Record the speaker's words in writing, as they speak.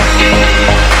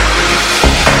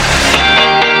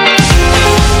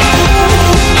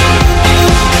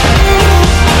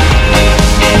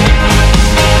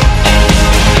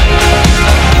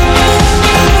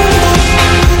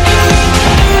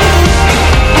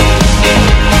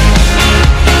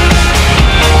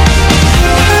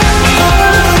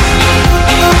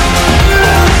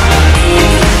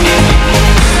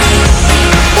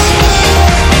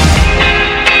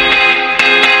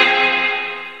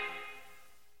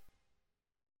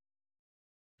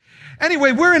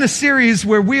Anyway, we're in a series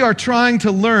where we are trying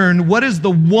to learn what is the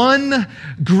one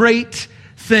great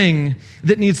thing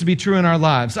that needs to be true in our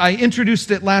lives. I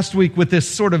introduced it last week with this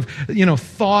sort of,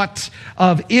 thought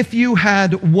of if you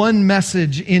had one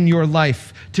message in your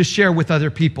life to share with other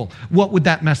people, what would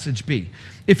that message be?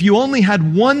 If you only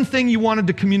had one thing you wanted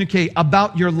to communicate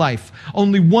about your life,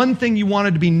 only one thing you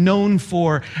wanted to be known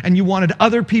for, and you wanted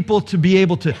other people to be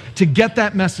able to get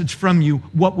that message from you,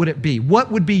 what would it be?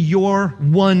 What would be your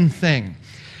one thing?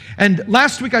 And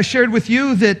last week I shared with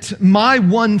you that my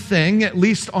one thing, at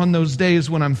least on those days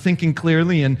when I'm thinking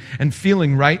clearly and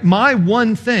feeling right, my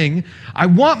one thing, I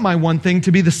want my one thing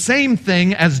to be the same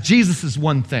thing as Jesus'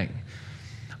 one thing.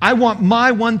 I want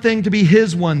my one thing to be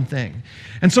his one thing.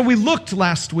 And so we looked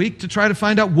last week to try to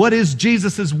find out what is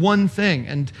Jesus' one thing.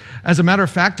 And as a matter of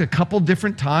fact, a couple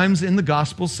different times in the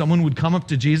Gospels, someone would come up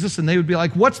to Jesus and they would be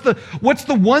like, what's the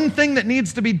one thing that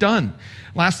needs to be done?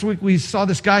 Last week we saw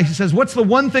this guy, he says, what's the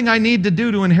one thing I need to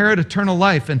do to inherit eternal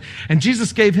life? And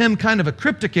Jesus gave him kind of a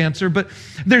cryptic answer, but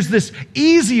there's this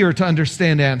easier to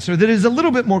understand answer that is a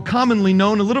little bit more commonly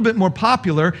known, a little bit more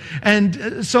popular.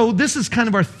 And so this is kind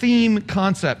of our theme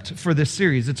concept for this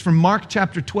series. It's from Mark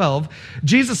chapter 12.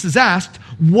 Jesus is asked,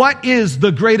 what is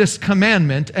the greatest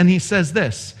commandment? And he says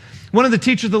this. One of the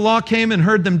teachers of the law came and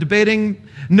heard them debating.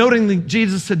 Noting that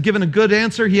Jesus had given a good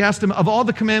answer, he asked him, of all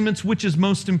the commandments, which is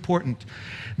most important?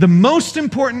 The most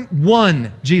important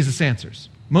one, Jesus answers.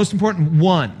 Most important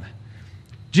one,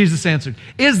 Jesus answered,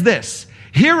 is this: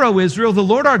 Hear, O Israel, the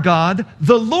Lord our God,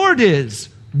 the Lord is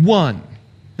one.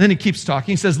 And then he keeps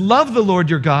talking. He says, love the Lord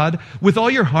your God with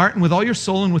all your heart and with all your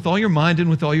soul and with all your mind and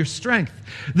with all your strength.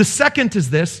 The second is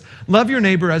this: love your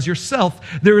neighbor as yourself.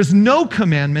 There is no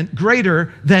commandment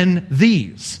greater than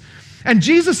these. And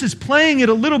Jesus is playing it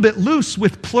a little bit loose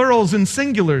with plurals and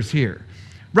singulars here,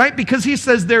 right? Because he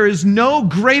says there is no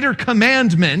greater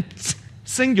commandment,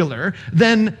 singular,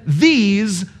 than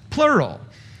these, plural.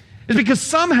 It's because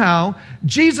somehow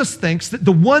Jesus thinks that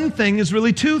the one thing is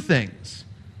really two things.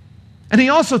 And he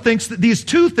also thinks that these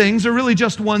two things are really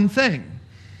just one thing.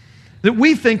 That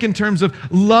we think in terms of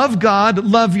love God,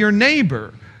 love your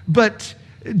neighbor. But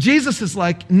Jesus is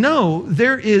like, no,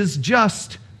 there is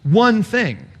just one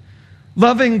thing.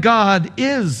 Loving God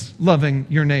is loving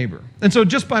your neighbor. And so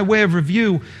just by way of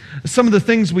review, some of the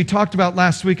things we talked about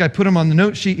last week, I put them on the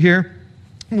note sheet here.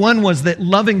 One was that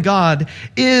loving God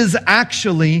is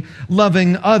actually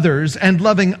loving others, and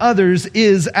loving others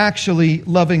is actually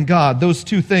loving God. Those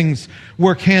two things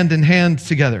work hand in hand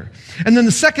together. And then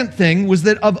the second thing was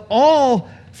that of all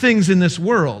things in this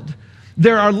world,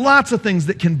 there are lots of things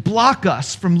that can block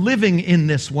us from living in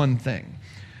this one thing.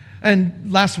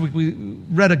 And last week we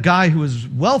read a guy who was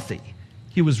wealthy.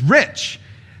 He was rich.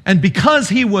 And because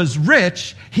he was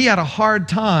rich, he had a hard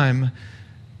time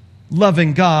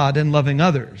loving God and loving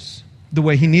others the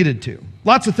way he needed to.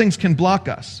 Lots of things can block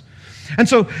us. And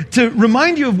so to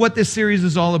remind you of what this series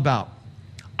is all about,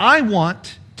 I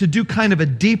want to do kind of a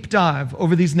deep dive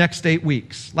over these next 8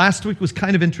 weeks. Last week was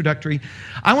kind of introductory.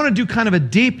 I want to do kind of a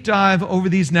deep dive over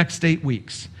these next 8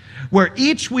 weeks, where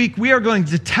each week we are going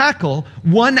to tackle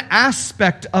one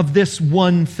aspect of this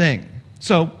one thing.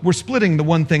 So we're splitting the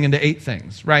one thing into 8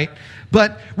 things, right?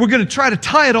 But we're going to try to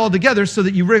tie it all together so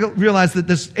that you realize that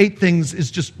this 8 things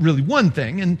is just really one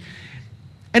thing.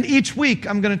 And each week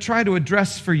I'm going to try to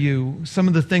address for you some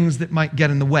of the things that might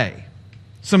get in the way,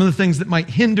 some of the things that might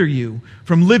hinder you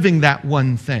from living that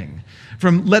one thing,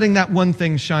 from letting that one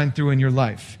thing shine through in your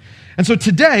life. And so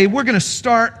today we're going to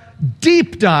start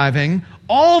deep diving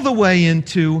all the way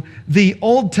into the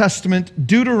Old Testament,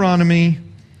 Deuteronomy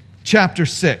chapter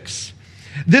 6.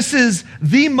 This is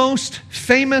the most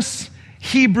famous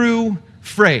Hebrew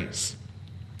phrase.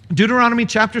 Deuteronomy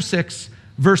chapter 6,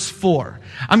 verse 4.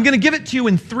 I'm going to give it to you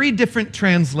in 3 different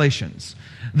translations: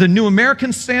 the New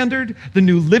American Standard, the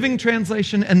New Living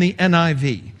Translation, and the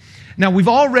NIV. Now, we've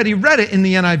already read it in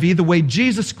the NIV the way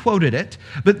Jesus quoted it,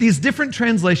 but these different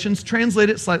translations translate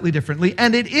it slightly differently,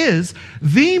 and it is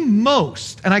the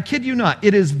most, and I kid you not,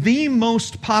 it is the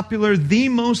most popular, the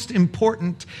most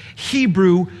important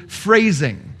Hebrew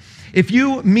phrasing. If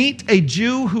you meet a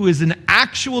Jew who is an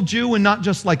actual Jew and not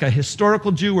just like a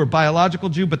historical Jew or biological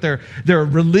Jew, but they're a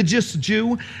religious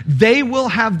Jew, they will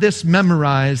have this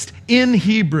memorized in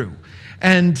Hebrew.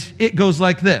 And it goes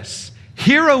like this: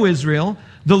 Hear, O Israel,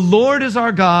 the Lord is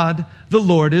our God, the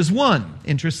Lord is one.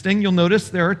 Interesting, you'll notice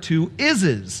there are 2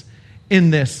 ises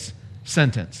in this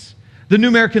sentence. The New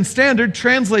American Standard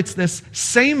translates this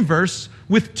same verse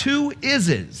with 2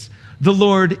 ises. The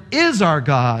Lord is our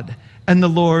God, and the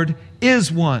Lord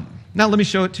is one. Now let me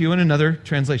show it to you in another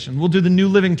translation. We'll do the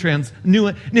New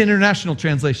International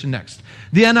Translation next.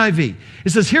 The NIV. It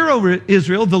says, "Hear, O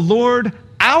Israel, the Lord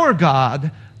our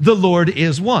God, the Lord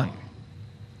is one."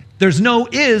 There's no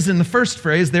 "is" in the first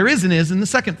phrase. There is an "is" in the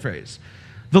second phrase.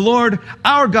 The Lord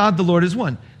our God, the Lord is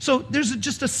one. So there's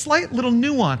just a slight little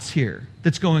nuance here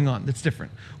that's going on that's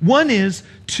different. One is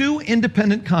two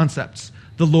independent concepts.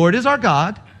 The Lord is our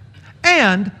God,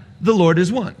 and the Lord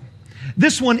is one.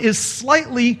 This one is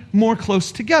slightly more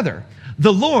close together.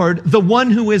 The Lord, the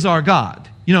one who is our God.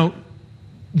 You know,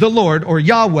 the Lord, or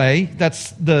Yahweh,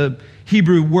 that's the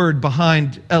Hebrew word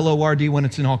behind Lord when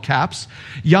it's in all caps.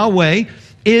 Yahweh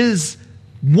is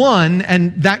one,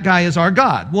 and that guy is our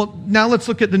God. Well, now let's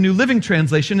look at the New Living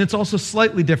Translation. It's also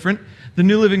slightly different. The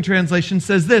New Living Translation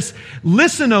says this: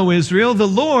 "Listen, O Israel, the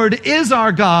Lord is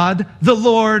our God, the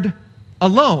Lord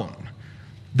alone."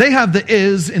 They have the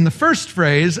 "is" in the first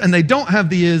phrase, and they don't have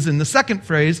the "is" in the second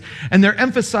phrase, and they're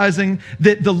emphasizing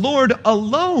that the Lord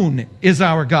alone is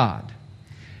our God.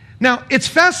 Now, it's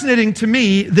fascinating to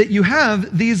me that you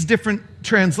have these different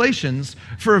translations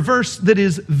for a verse that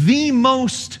is the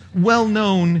most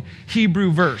well-known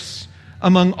Hebrew verse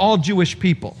among all Jewish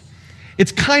people.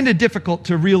 It's kind of difficult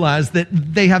to realize that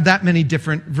they have that many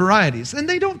different varieties. And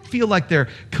they don't feel like they're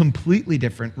completely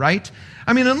different, right?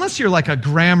 I mean, unless you're like a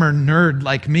grammar nerd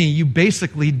like me, you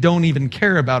basically don't even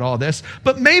care about all this.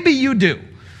 But maybe you do.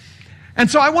 And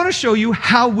so I want to show you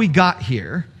how we got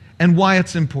here and why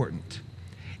it's important.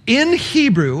 In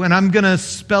Hebrew, and I'm going to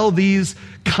spell these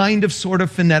kind of sort of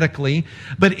phonetically,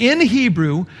 but in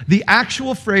Hebrew, the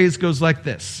actual phrase goes like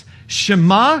this: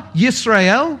 Shema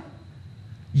Yisrael,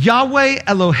 Yahweh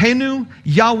Eloheinu,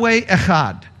 Yahweh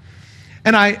Echad.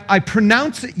 And I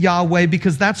pronounce it Yahweh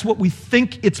because that's what we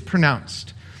think it's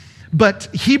pronounced.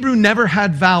 But Hebrew never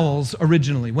had vowels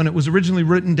originally. When it was originally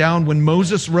written down, when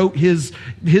Moses wrote his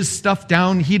stuff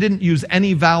down, he didn't use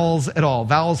any vowels at all.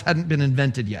 Vowels hadn't been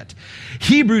invented yet.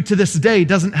 Hebrew to this day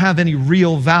doesn't have any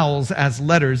real vowels as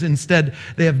letters. Instead,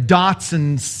 they have dots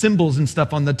and symbols and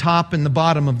stuff on the top and the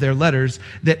bottom of their letters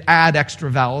that add extra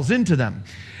vowels into them.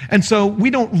 And so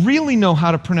we don't really know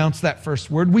how to pronounce that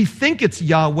first word. We think it's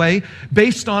Yahweh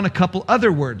based on a couple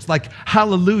other words, like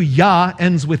hallelujah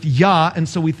ends with Yah, and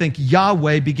so we think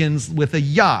Yahweh begins with a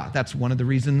Yah. That's one of the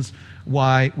reasons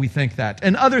why we think that.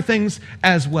 And other things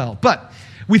as well. But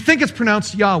we think it's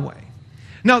pronounced Yahweh.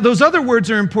 Now, those other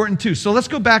words are important too. So let's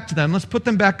go back to them. Let's put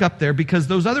them back up there because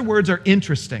those other words are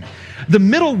interesting. The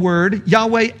middle word,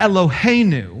 Yahweh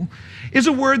Eloheinu, is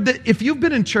a word that if you've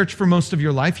been in church for most of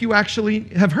your life, you actually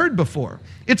have heard before.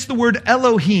 It's the word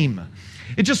Elohim.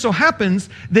 It just so happens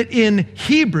that in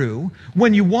Hebrew,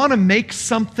 when you want to make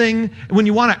something, when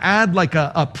you want to add like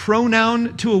a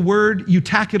pronoun to a word, you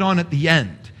tack it on at the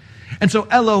end. And so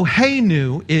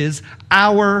Eloheinu is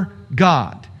our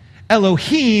God.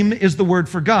 Elohim is the word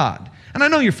for God. And I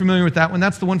know you're familiar with that one.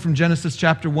 That's the one from Genesis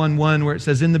chapter 1:1 where it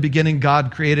says, "In the beginning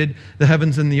God created the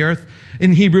heavens and the earth."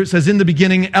 In Hebrew it says, "In the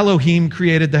beginning Elohim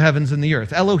created the heavens and the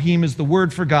earth." Elohim is the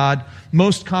word for God,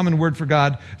 most common word for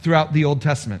God throughout the Old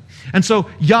Testament. And so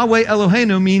Yahweh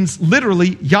Eloheinu means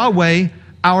literally Yahweh,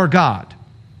 our God.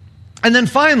 And then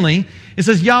finally it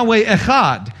says Yahweh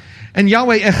Echad. And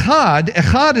Yahweh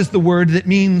Echad is the word that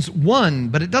means one,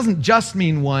 but it doesn't just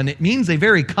mean one, it means a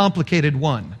very complicated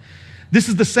one. This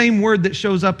is the same word that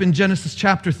shows up in Genesis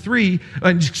chapter 2,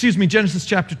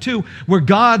 where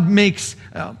God makes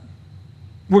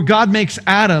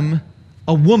Adam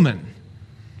a woman,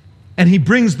 and he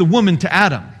brings the woman to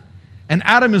Adam. And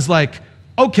Adam is like,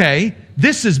 okay,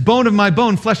 this is bone of my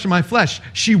bone, flesh of my flesh.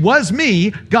 She was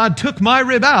me. God took my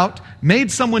rib out, made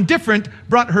someone different,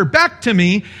 brought her back to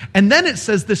me. And then it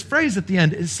says this phrase at the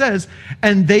end. It says,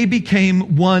 and they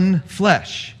became one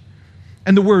flesh.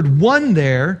 And the word one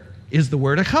there is the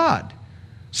word echad.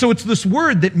 So it's this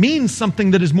word that means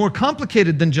something that is more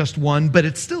complicated than just one, but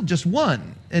it's still just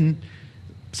one, and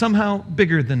somehow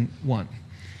bigger than one.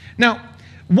 Now,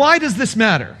 why does this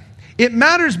matter? It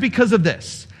matters because of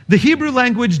this. The Hebrew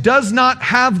language does not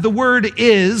have the word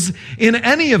is in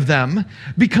any of them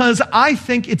because I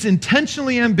think it's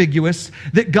intentionally ambiguous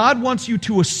that God wants you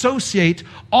to associate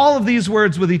all of these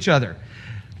words with each other.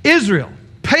 Israel,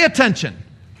 pay attention.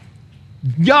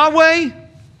 Yahweh,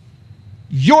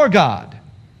 your God.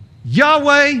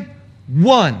 Yahweh,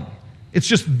 one. It's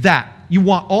just that. You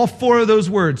want all four of those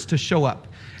words to show up.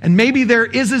 And maybe there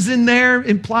is in there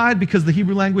implied because the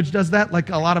Hebrew language does that, like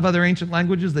a lot of other ancient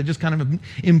languages. They just kind of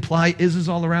imply is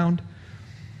all around.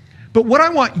 But what I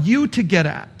want you to get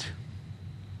at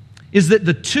is that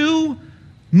the two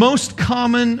most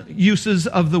common uses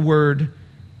of the word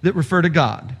that refer to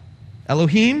God,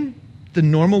 Elohim, the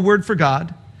normal word for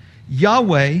God,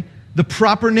 Yahweh, the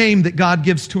proper name that God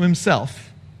gives to himself,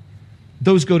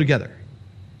 those go together.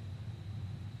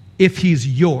 If he's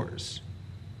yours.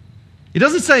 It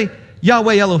doesn't say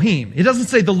Yahweh Elohim. It doesn't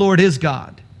say the Lord is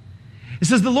God. It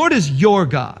says the Lord is your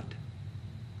God.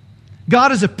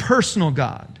 God is a personal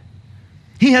God.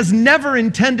 He has never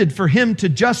intended for him to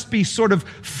just be sort of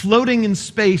floating in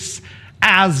space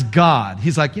as God.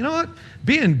 He's like, you know what?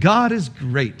 Being God is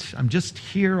great. I'm just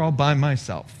here all by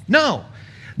myself. No.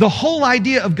 The whole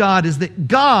idea of God is that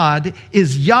God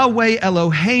is Yahweh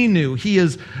Eloheinu. He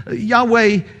is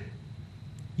Yahweh,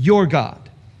 your God.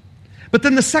 But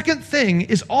then the second thing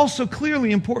is also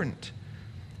clearly important.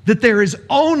 That there is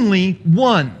only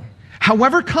one.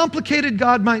 However complicated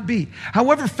God might be,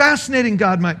 however fascinating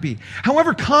God might be,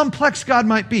 however complex God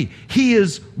might be, he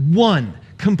is one,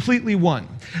 completely one.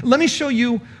 Let me show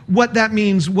you what that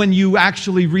means when you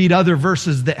actually read other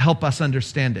verses that help us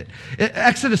understand it.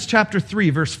 Exodus chapter 3,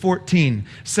 verse 14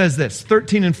 says this,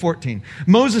 13 and 14.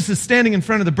 Moses is standing in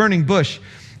front of the burning bush,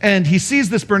 and he sees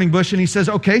this burning bush, and he says,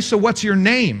 okay, so what's your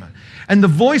name? And the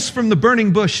voice from the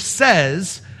burning bush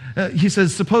says, he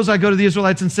says, suppose I go to the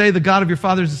Israelites and say, the God of your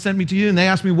fathers has sent me to you, and they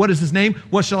ask me, what is his name?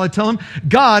 What shall I tell him?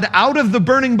 God, out of the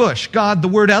burning bush, God, the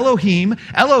word Elohim,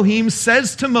 Elohim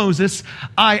says to Moses,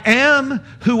 I am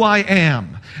who I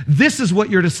am. This is what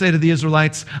you're to say to the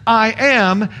Israelites, I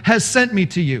am has sent me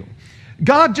to you.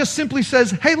 God just simply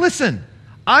says, hey, listen,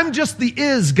 I'm just the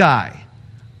is guy.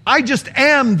 I just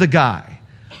am the guy.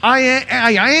 I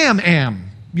am,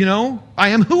 you know, I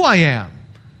am who I am.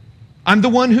 I'm the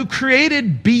one who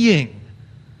created being.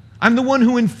 I'm the one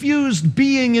who infused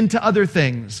being into other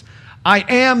things. I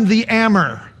am the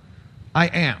ammer. I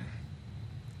am.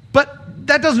 But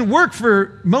that doesn't work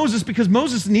for Moses because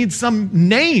Moses needs some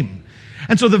name.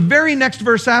 And so the very next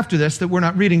verse after this, that we're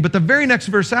not reading, but the very next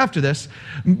verse after this,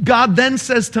 God then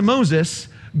says to Moses,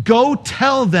 go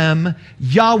tell them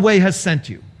Yahweh has sent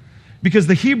you. Because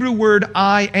the Hebrew word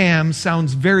I am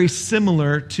sounds very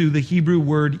similar to the Hebrew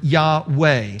word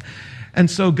Yahweh. And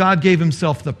so God gave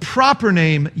himself the proper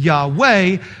name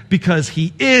Yahweh because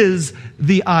he is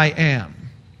the I am.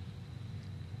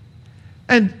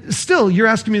 And still, you're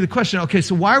asking me the question, okay,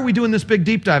 so why are we doing this big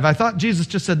deep dive? I thought Jesus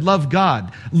just said love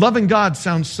God. Loving God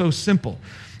sounds so simple.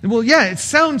 Well, yeah, it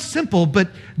sounds simple, but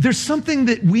there's something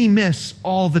that we miss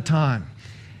all the time.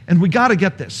 And we got to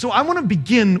get this. So I want to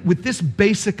begin with this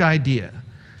basic idea.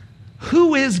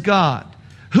 Who is God?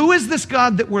 Who is this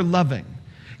God that we're loving?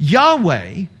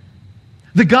 Yahweh,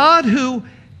 the God who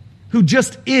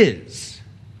just is.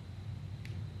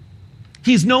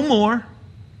 He's no more.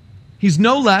 He's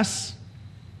no less.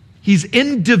 He's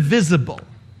indivisible.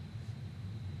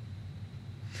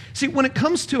 See, when it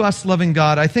comes to us loving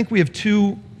God, I think we have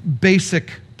two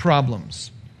basic problems.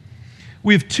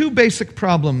 We have two basic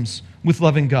problems with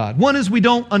loving God. One is we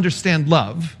don't understand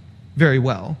love very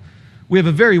well. We have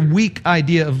a very weak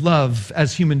idea of love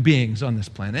as human beings on this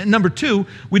planet. And number two,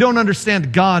 we don't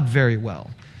understand God very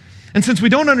well. And since we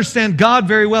don't understand God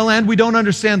very well and we don't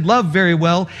understand love very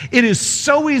well, it is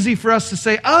so easy for us to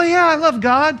say, oh yeah, I love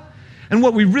God. And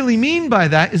what we really mean by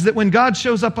that is that when God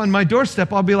shows up on my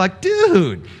doorstep, I'll be like,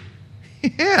 dude,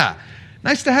 yeah,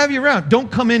 nice to have you around.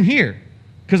 Don't come in here.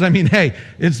 Because, I mean, hey,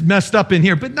 it's messed up in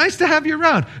here, but nice to have you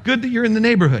around. Good that you're in the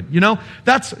neighborhood. You know,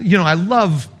 that's, you know, I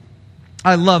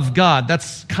love God.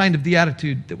 That's kind of the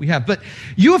attitude that we have. But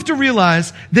you have to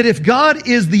realize that if God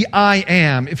is the I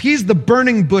am, if he's the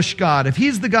burning bush God, if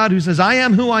he's the God who says, I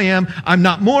am who I am, I'm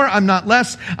not more, I'm not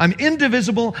less, I'm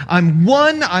indivisible, I'm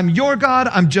one, I'm your God,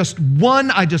 I'm just one,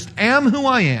 I just am who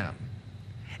I am.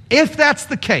 If that's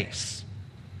the case,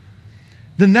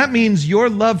 then that means your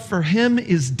love for him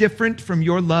is different from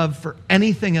your love for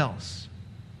anything else.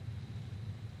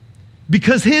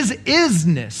 Because his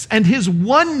isness and his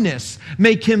oneness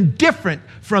make him different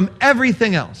from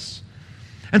everything else.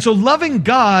 And so loving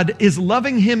God is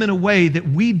loving him in a way that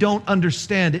we don't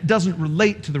understand. It doesn't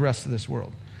relate to the rest of this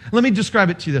world. Let me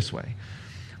describe it to you this way.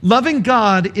 Loving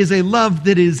God is a love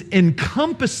that is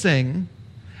encompassing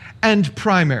and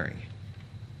primary.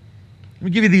 Let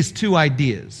me give you these two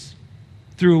ideas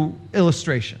through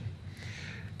illustration.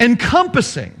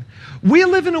 Encompassing. We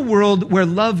live in a world where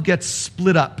love gets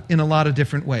split up in a lot of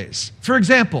different ways. For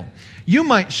example, you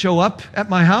might show up at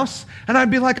my house and I'd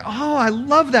be like, oh, I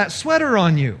love that sweater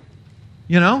on you.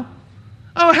 You know?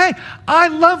 Oh, hey, I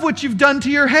love what you've done to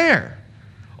your hair.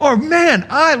 Or, man,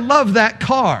 I love that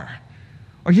car.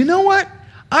 Or, you know what?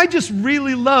 I just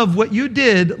really love what you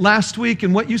did last week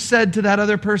and what you said to that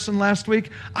other person last week.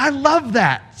 I love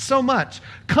that so much.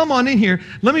 Come on in here.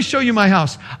 Let me show you my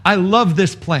house. I love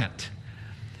this plant.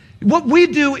 What we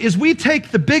do is we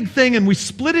take the big thing and we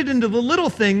split it into the little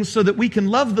things so that we can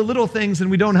love the little things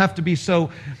and we don't have to be so,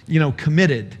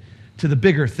 committed to the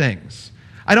bigger things.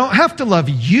 I don't have to love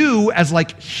you as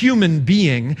like human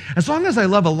being as long as I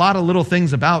love a lot of little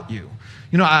things about you.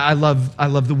 I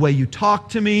love the way you talk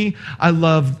to me. I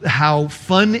love how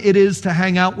fun it is to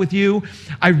hang out with you.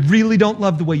 I really don't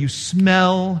love the way you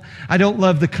smell. I don't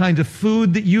love the kind of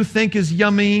food that you think is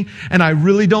yummy. And I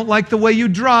really don't like the way you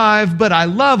drive, but I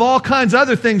love all kinds of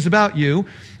other things about you.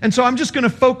 And so I'm just going to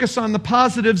focus on the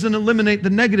positives and eliminate the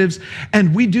negatives.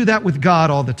 And we do that with God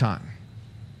all the time.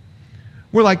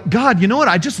 We're like, God, you know what?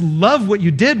 I just love what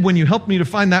you did when you helped me to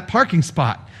find that parking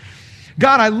spot.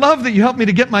 God, I love that you helped me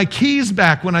to get my keys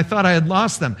back when I thought I had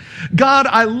lost them. God,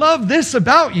 I love this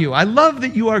about you. I love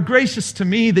that you are gracious to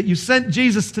me, that you sent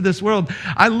Jesus to this world.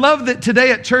 I love that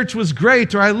today at church was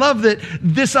great, or I love that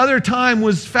this other time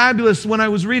was fabulous when I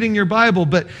was reading your Bible,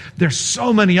 but there's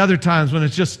so many other times when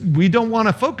it's just, we don't want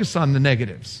to focus on the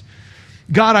negatives.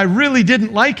 God, I really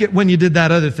didn't like it when you did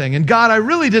that other thing. And God, I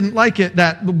really didn't like it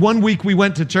that one week we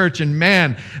went to church and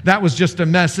man, that was just a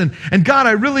mess. And God,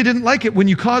 I really didn't like it when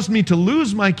you caused me to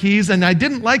lose my keys. And I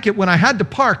didn't like it when I had to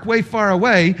park way far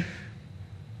away.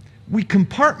 We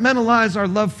compartmentalize our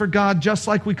love for God just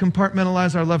like we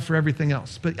compartmentalize our love for everything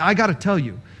else. But I got to tell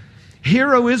you,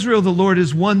 hear, O Israel, the Lord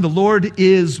is one. The Lord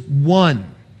is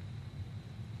one.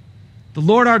 The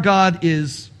Lord our God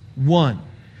is one.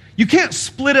 You can't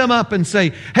split him up and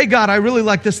say, hey, God, I really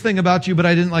like this thing about you, but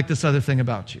I didn't like this other thing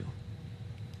about you.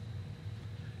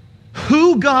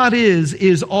 Who God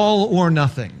is all or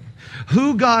nothing.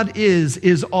 Who God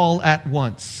is all at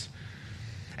once.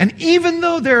 And even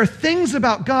though there are things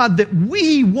about God that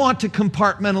we want to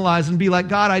compartmentalize and be like,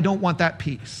 God, I don't want that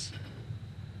piece.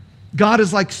 God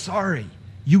is like, sorry,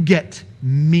 you get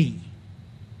me,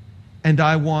 and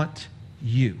I want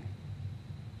you.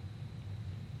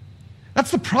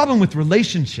 That's the problem with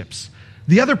relationships.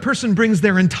 The other person brings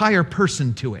their entire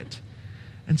person to it.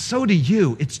 And so do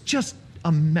you. It's just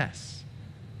a mess.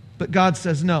 But God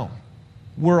says, no,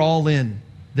 we're all in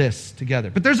this together.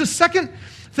 But there's a second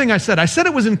thing I said. I said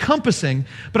it was encompassing,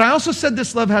 but I also said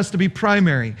this love has to be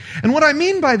primary. And what I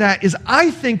mean by that is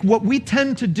I think what we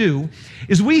tend to do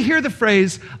is we hear the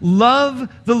phrase,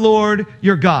 love the Lord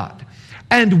your God.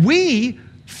 And we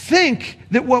think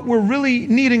that what we're really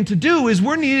needing to do is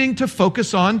we're needing to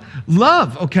focus on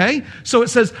love, okay? So it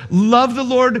says, love the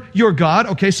Lord your God.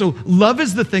 Okay, so love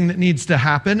is the thing that needs to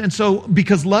happen. And so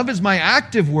because love is my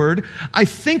active word, I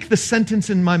think the sentence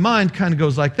in my mind kind of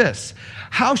goes like this.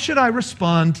 How should I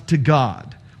respond to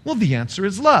God? Well, the answer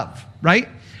is love, right?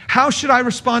 How should I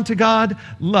respond to God?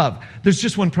 Love. There's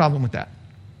just one problem with that.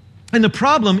 And the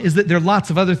problem is that there are lots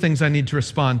of other things I need to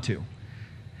respond to.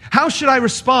 How should I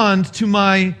respond to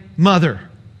my mother?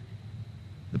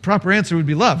 The proper answer would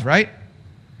be love, right?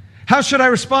 How should I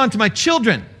respond to my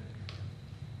children?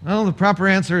 Well, the proper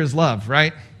answer is love,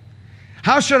 right?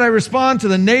 How should I respond to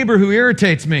the neighbor who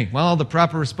irritates me? Well, the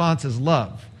proper response is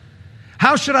love.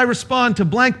 How should I respond to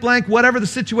blank, blank, whatever the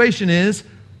situation is?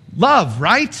 Love,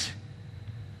 right?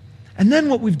 And then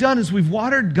what we've done is we've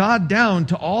watered God down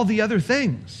to all the other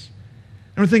things.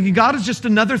 And we're thinking, God is just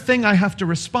another thing I have to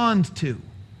respond to.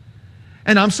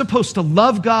 And I'm supposed to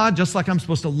love God just like I'm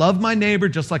supposed to love my neighbor,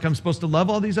 just like I'm supposed to love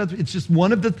all these other. It's just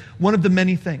one of the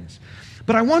many things.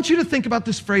 But I want you to think about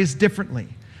this phrase differently.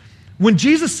 When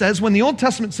Jesus says, when the Old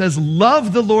Testament says,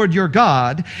 love the Lord your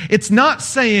God, it's not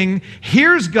saying,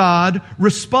 here's God,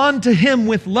 respond to him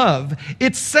with love.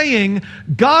 It's saying,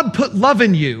 God put love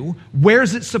in you,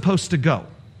 where's it supposed to go?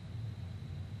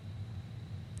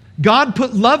 God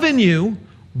put love in you,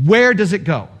 where does it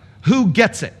go? Who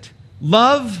gets it?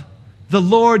 Love the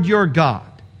Lord your God.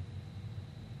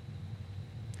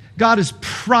 God is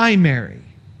primary.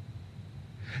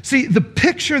 See, the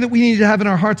picture that we need to have in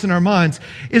our hearts and our minds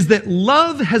is that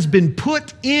love has been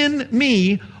put in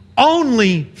me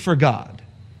only for God.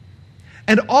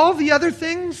 And all the other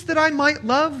things that I might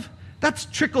love, that's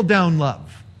trickle-down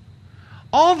love.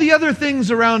 All the other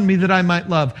things around me that I might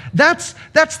love, that's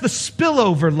the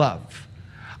spillover love.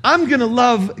 I'm going to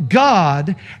love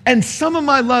God, and some of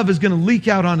my love is going to leak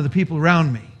out onto the people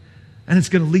around me. And it's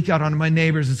going to leak out onto my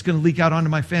neighbors. It's going to leak out onto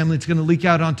my family. It's going to leak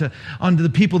out onto the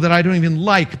people that I don't even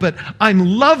like. But I'm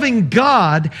loving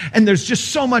God, and there's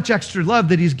just so much extra love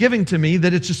that he's giving to me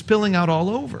that it's just spilling out all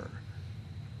over.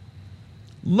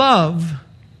 Love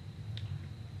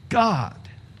God.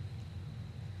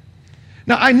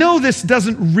 Now, I know this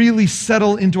doesn't really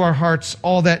settle into our hearts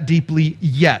all that deeply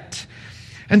yet.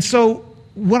 And so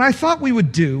what I thought we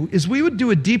would do is we would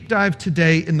do a deep dive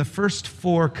today in the first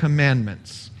 4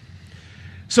 commandments.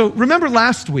 So remember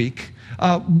last week,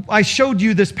 I showed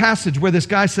you this passage where this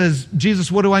guy says,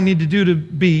 Jesus, what do I need to do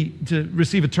to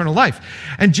receive eternal life?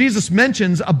 And Jesus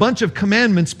mentions a bunch of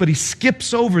commandments, but he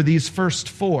skips over these first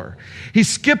four. He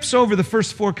skips over the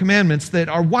first four commandments that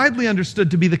are widely understood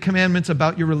to be the commandments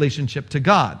about your relationship to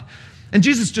God. And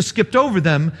Jesus just skipped over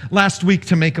them last week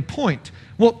to make a point.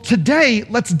 Well, today,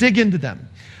 let's dig into them.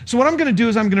 So what I'm going to do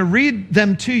is I'm going to read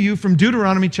them to you from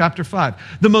Deuteronomy chapter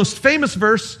 5. The most famous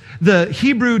verse, the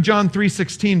Hebrew John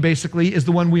 3:16 basically, is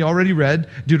the one we already read,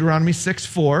 Deuteronomy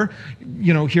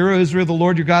 6:4. Hear, O Israel, the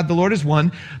Lord your God, the Lord is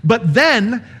one. But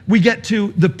then we get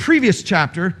to the previous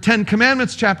chapter, 10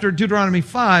 Commandments chapter, Deuteronomy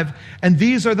 5, and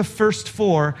these are the first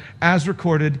four as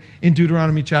recorded in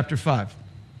Deuteronomy chapter 5.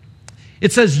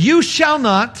 It says, you shall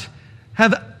not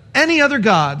have any other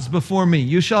gods before me.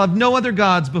 You shall have no other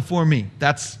gods before me.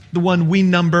 That's the one we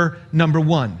number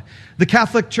 1. The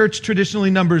Catholic Church traditionally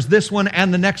numbers this one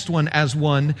and the next one as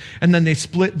one, and then they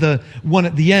split the one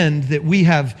at the end that we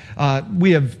have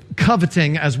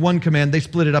coveting as one command. They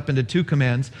split it up into 2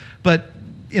 commands, but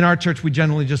in our church we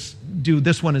generally just do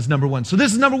this one as number 1. So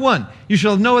this is number 1. You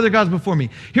shall have no other gods before me.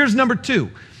 Here's number 2.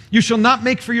 You shall not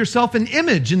make for yourself an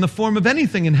image in the form of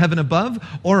anything in heaven above,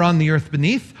 or on the earth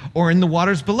beneath, or in the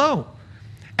waters below.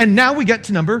 And now we get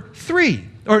to number 3.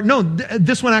 Or no,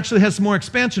 this one actually has some more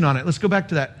expansion on it. Let's go back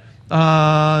to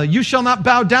that. You shall not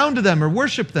bow down to them or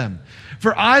worship them.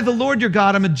 For I, the Lord your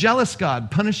God, am a jealous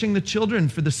God, punishing the children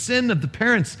for the sin of the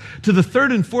parents to the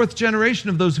 3rd and 4th generation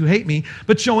of those who hate me,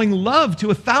 but showing love to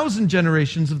 1,000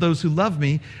 generations of those who love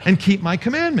me and keep my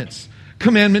commandments.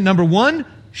 Commandment number 1,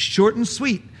 short and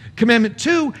sweet. Commandment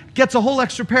 2 gets a whole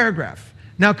extra paragraph.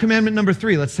 Now commandment number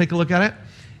 3, let's take a look at it.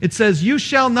 It says, you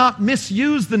shall not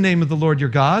misuse the name of the Lord your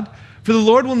God, for the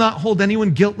Lord will not hold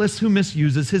anyone guiltless who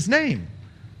misuses his name.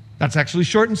 That's actually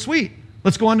short and sweet.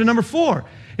 Let's go on to number 4.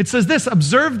 It says this,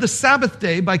 observe the Sabbath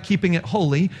day by keeping it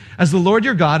holy, as the Lord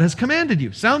your God has commanded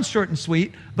you. Sounds short and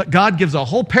sweet, but God gives a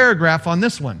whole paragraph on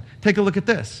this one. Take a look at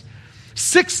this.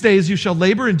 6 days you shall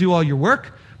labor and do all your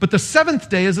work, but the 7th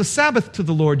day is a Sabbath to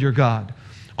the Lord your God.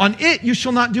 On it you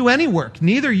shall not do any work,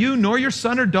 neither you nor your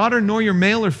son or daughter, nor your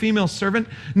male or female servant,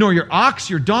 nor your ox,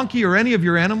 your donkey, or any of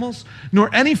your animals,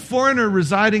 nor any foreigner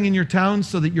residing in your towns,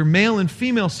 so that your male and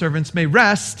female servants may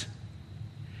rest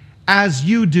as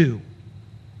you do.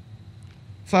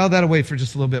 File that away for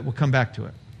just a little bit. We'll come back to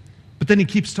it. But then he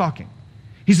keeps talking.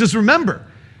 He says, remember,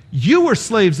 you were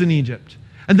slaves in Egypt,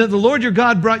 and that the Lord your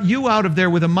God brought you out of there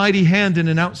with a mighty hand and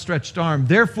an outstretched arm.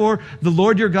 Therefore, the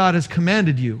Lord your God has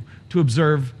commanded you to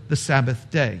observe the Sabbath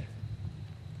day.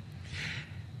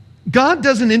 God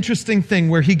does an interesting thing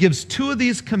where he gives 2 of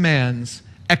these commands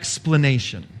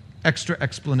explanation, extra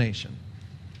explanation.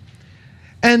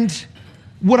 And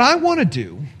what I want to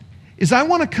do is I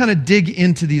want to kind of dig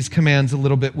into these commands a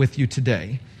little bit with you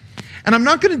today. And I'm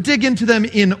not going to dig into them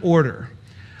in order.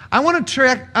 I want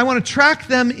to track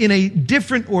them in a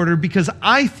different order because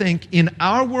I think in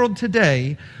our world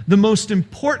today, the most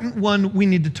important one we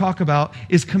need to talk about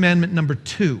is commandment number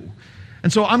 2.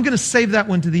 And so I'm going to save that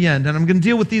one to the end, and I'm going to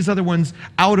deal with these other ones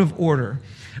out of order.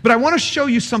 But I want to show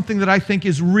you something that I think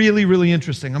is really, really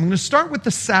interesting. I'm going to start with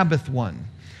the Sabbath one.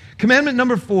 Commandment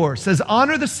number 4 says,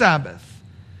 honor the Sabbath.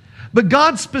 But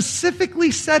God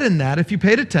specifically said in that, if you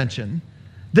paid attention,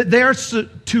 that they are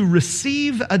to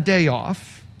receive a day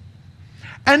off,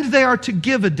 and they are to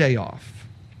give a day off.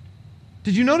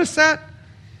 Did you notice that?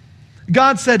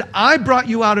 God said, I brought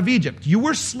you out of Egypt. You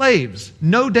were slaves,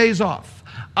 no days off.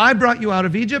 I brought you out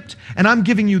of Egypt, and I'm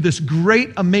giving you this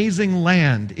great, amazing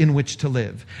land in which to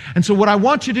live. And so what I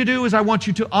want you to do is I want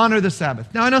you to honor the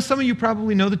Sabbath. Now, I know some of you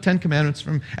probably know the 10 Commandments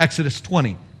from Exodus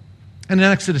 20. And in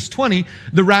Exodus 20,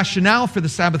 the rationale for the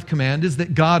Sabbath command is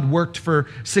that God worked for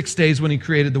 6 days when he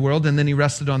created the world, and then he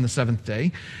rested on the 7th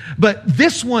day. But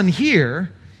this one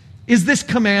here is this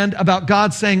command about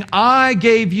God saying, I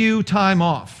gave you time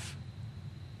off,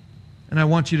 and I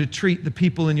want you to treat the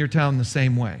people in your town the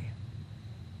same way.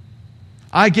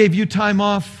 I gave you time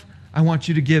off, I want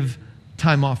you to give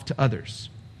time off to others.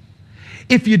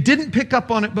 If you didn't pick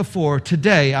up on it before,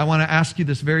 today I want to ask you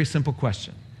this very simple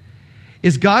question.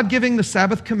 Is God giving the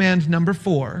Sabbath command number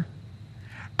 4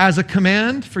 as a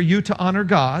command for you to honor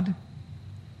God,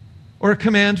 or a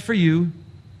command for you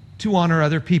to honor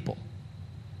other people?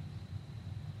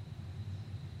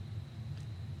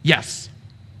 Yes.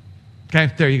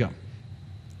 Okay, there you go.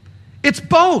 It's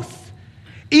both.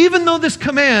 Even though this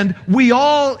command, we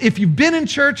all, if you've been in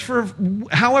church for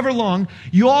however long,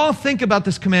 you all think about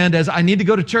this command as, I need to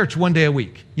go to church one day a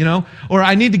week, or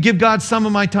I need to give God some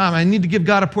of my time. I need to give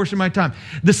God a portion of my time.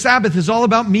 The Sabbath is all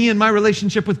about me and my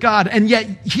relationship with God. And yet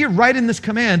here, right in this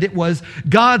command, it was,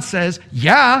 God says,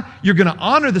 yeah, you're going to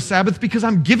honor the Sabbath because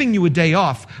I'm giving you a day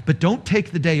off, but don't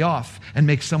take the day off and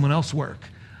make someone else work.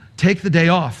 Take the day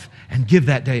off and give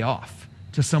that day off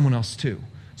to someone else too,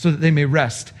 so that they may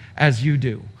rest as you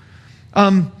do.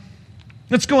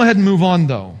 Let's go ahead and move on,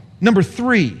 though. Number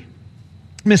 3,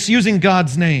 misusing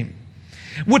God's name.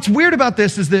 What's weird about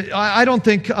this is that I don't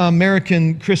think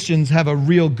American Christians have a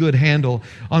real good handle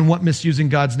on what misusing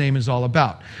God's name is all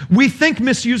about. We think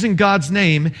misusing God's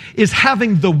name is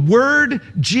having the word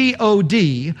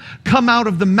G-O-D come out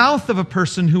of the mouth of a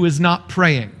person who is not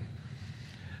praying.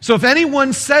 So if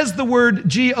anyone says the word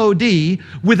G-O-D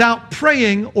without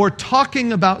praying or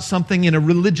talking about something in a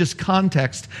religious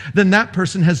context, then that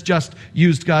person has just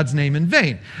used God's name in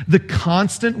vain. The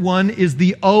constant one is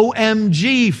the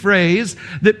OMG phrase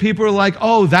that people are like,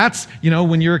 oh, that's,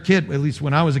 when you're a kid, at least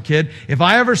when I was a kid, if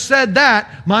I ever said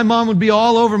that, my mom would be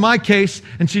all over my case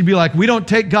and she'd be like, we don't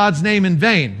take God's name in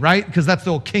vain, right? Because that's the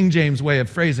old King James way of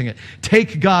phrasing it.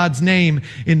 Take God's name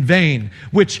in vain,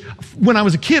 which when I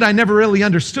was a kid, I never really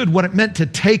understood what it meant to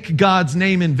take God's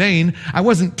name in vain. I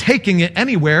wasn't taking it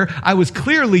anywhere. I was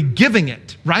clearly giving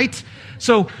it, right?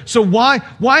 So why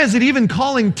is it even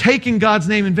calling taking God's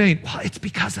name in vain? Well, it's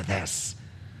because of this.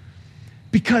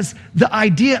 Because the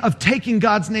idea of taking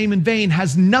God's name in vain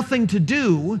has nothing to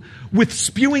do with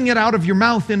spewing it out of your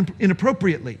mouth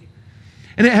inappropriately.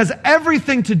 And it has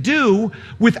everything to do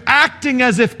with acting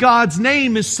as if God's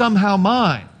name is somehow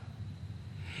mine.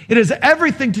 It has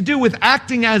everything to do with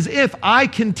acting as if I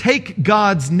can take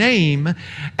God's name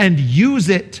and use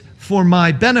it for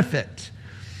my benefit.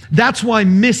 That's why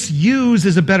misuse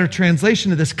is a better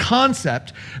translation of this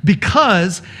concept,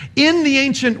 because in the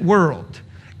ancient world,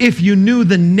 if you knew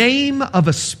the name of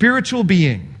a spiritual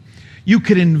being, you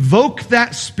could invoke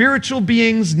that spiritual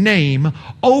being's name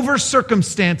over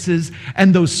circumstances,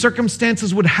 and those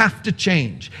circumstances would have to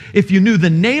change. If you knew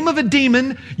the name of a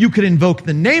demon, you could invoke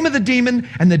the name of the demon,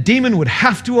 and the demon would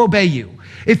have to obey you.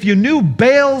 If you knew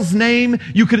Baal's name,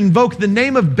 you could invoke the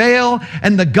name of Baal,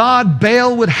 and the god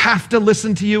Baal would have to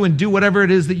listen to you and do whatever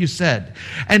it is that you said.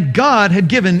 And God had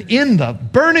given in the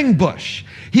burning bush,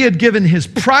 He had given His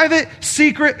private,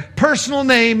 secret, personal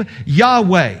name,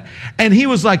 Yahweh. And He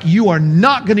was like, you are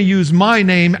not going to use my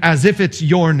name as if it's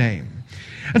your name.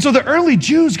 And so the early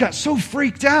Jews got so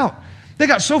freaked out. They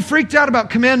got so freaked out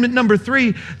about commandment number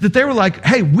 3 that they were like,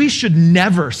 hey, we should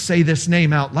never say this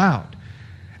name out loud.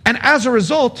 And as a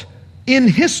result, in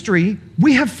history,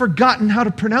 we have forgotten how to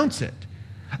pronounce it.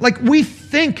 Like, we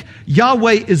think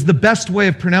Yahweh is the best way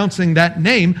of pronouncing that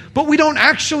name, but we don't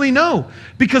actually know,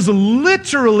 because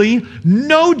literally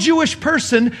no Jewish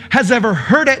person has ever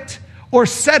heard it or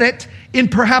said it in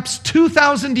perhaps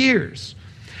 2,000 years.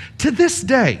 To this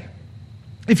day,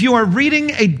 if you are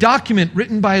reading a document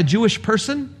written by a Jewish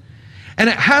person and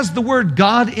it has the word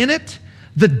God in it,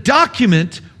 the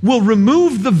document will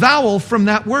remove the vowel from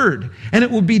that word, and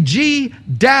it will be G-D.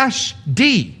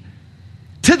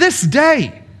 To this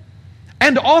day.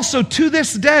 And also to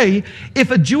this day, if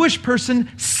a Jewish person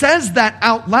says that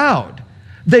out loud,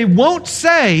 they won't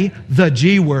say the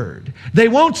G word. They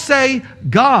won't say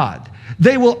God.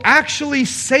 They will actually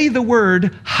say the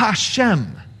word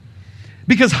Hashem.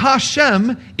 Because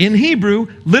Hashem in Hebrew,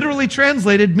 literally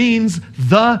translated, means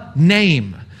the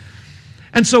name.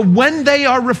 And so when they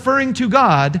are referring to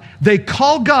God, they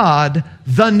call God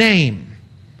the name.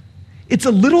 It's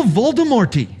a little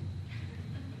Voldemort-y.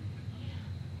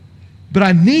 But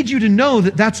I need you to know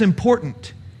that that's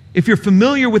important. If you're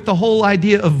familiar with the whole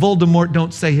idea of Voldemort,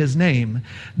 don't say his name,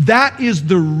 that is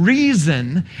the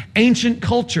reason ancient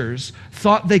cultures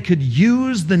thought they could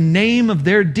use the name of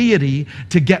their deity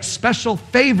to get special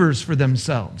favors for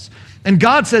themselves. And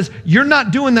God says, you're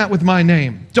not doing that with my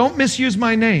name. Don't misuse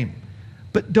my name.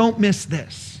 But don't miss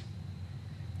this.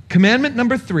 Commandment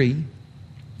number 3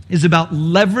 is about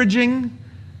leveraging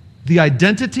the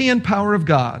identity and power of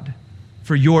God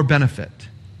for your benefit.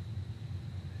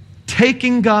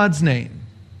 Taking God's name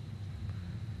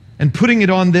and putting it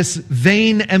on this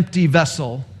vain, empty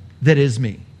vessel that is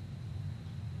me.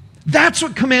 That's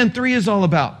what command 3 is all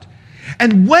about.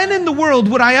 And when in the world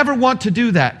would I ever want to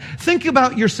do that? Think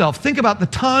about yourself. Think about the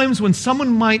times when someone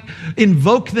might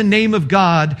invoke the name of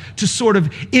God to sort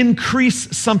of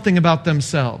increase something about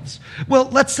themselves. Well,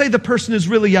 let's say the person is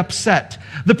really upset.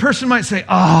 The person might say,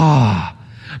 ah.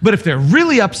 But if they're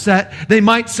really upset, they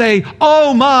might say,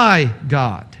 oh my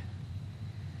God.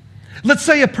 Let's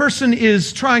say a person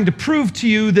is trying to prove to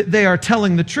you that they are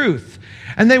telling the truth.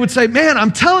 And they would say, man,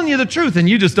 I'm telling you the truth. And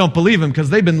you just don't believe them because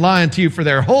they've been lying to you for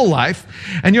their whole life.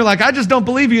 And you're like, I just don't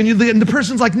believe you. And the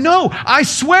person's like, no, I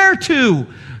swear to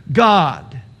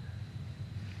God.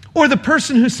 Or the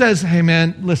person who says, hey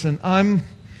man, listen, I'm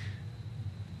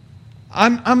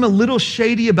a little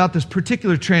shady about this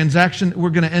particular transaction that we're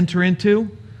going to enter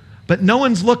into, but no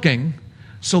one's looking,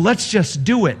 so let's just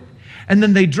do it. And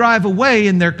then they drive away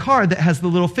in their car that has the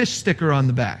little fish sticker on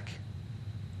the back.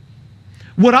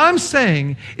 What I'm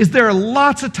saying is there are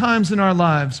lots of times in our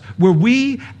lives where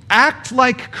we act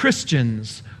like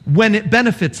Christians when it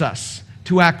benefits us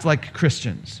to act like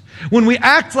Christians. When we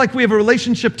act like we have a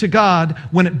relationship to God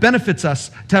when it benefits us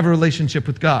to have a relationship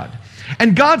with God.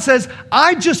 And God says,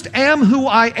 I just am who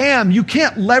I am. You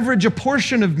can't leverage a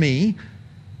portion of me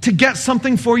to get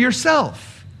something for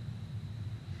yourself.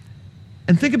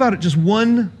 And think about it just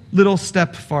one little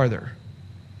step farther.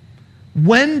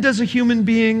 When does a human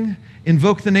being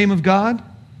invoke the name of God?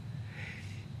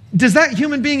 Does that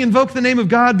human being invoke the name of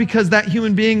God because that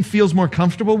human being feels more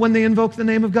comfortable when they invoke the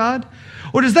name of God?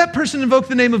 Or does that person invoke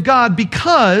the name of God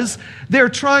because they're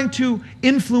trying to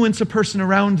influence a person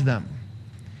around them?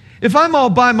 If I'm all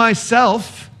by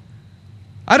myself,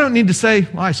 I don't need to say,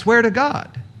 well, I swear to God.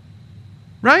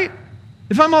 Right?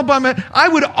 If I'm all by myself, I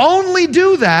would only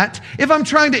do that if I'm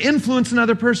trying to influence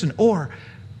another person. Or,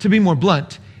 to be more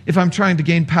blunt, if I'm trying to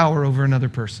gain power over another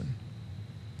person.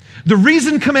 The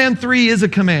reason command 3 is a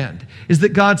command is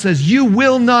that God says, you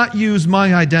will not use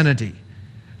my identity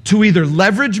to either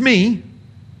leverage me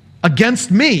against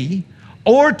me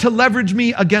or to leverage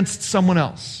me against someone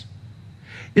else.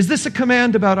 Is this a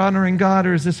command about honoring God,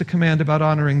 or is this a command about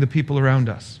honoring the people around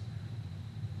us?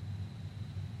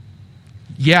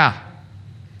 Yeah.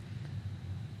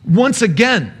 Once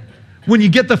again, when you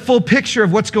get the full picture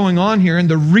of what's going on here and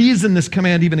the reason this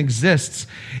command even exists,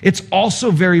 it's also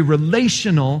very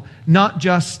relational, not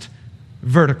just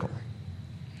vertical.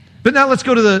 But now let's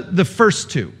go to the first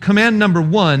two. Command number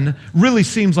 1 really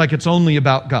seems like it's only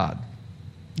about God.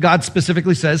 God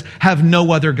specifically says, have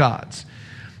no other gods.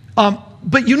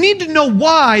 But you need to know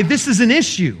why this is an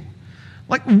issue.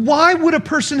 Like, why would a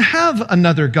person have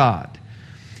another God?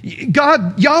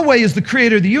 God, Yahweh is the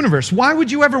creator of the universe. Why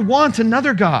would you ever want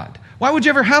another God? Why would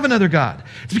you ever have another God?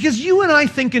 It's because you and I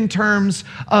think in terms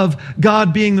of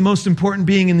God being the most important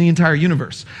being in the entire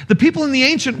universe. The people in the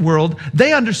ancient world,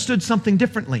 they understood something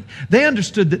differently. They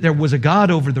understood that there was a God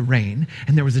over the rain,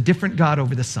 and there was a different God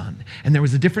over the sun, and there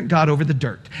was a different God over the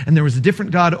dirt, and there was a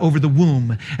different God over the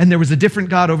womb, and there was a different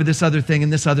God over this other thing,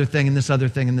 and this other thing, and this other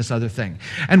thing, and this other thing.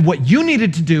 And what you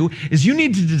needed to do is you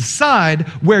needed to decide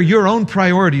where your own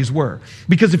priorities were.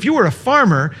 Because if you were a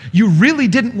farmer, you really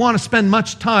didn't want to spend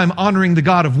much time honoring the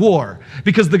God of war,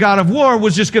 because the God of war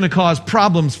was just going to cause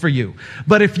problems for you.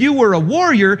 But if you were a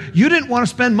warrior, you didn't want to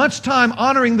spend much time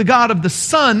honoring the God of the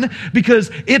sun, because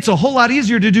it's a whole lot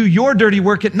easier to do your dirty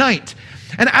work at night.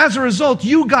 And as a result,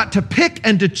 you got to pick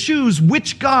and to choose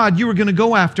which God you were going to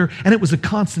go after, and it was a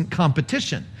constant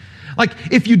competition. Like,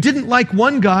 if you didn't like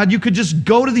one God, you could just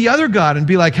go to the other God and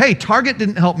be like, hey, Target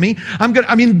didn't help me.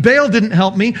 Baal didn't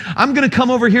help me. I'm going to come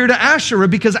over here to Asherah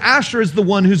because Asherah is the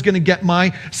one who's going to get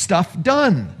my stuff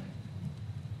done.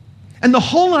 And the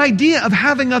whole idea of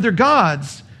having other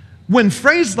gods, when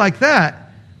phrased like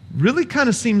that, really kind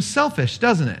of seems selfish,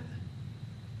 doesn't it?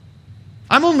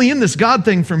 I'm only in this God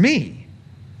thing for me.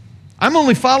 I'm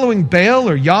only following Baal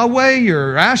or Yahweh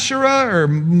or Asherah or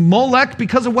Molech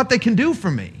because of what they can do for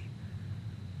me.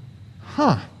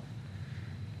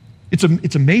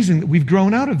 It's amazing that we've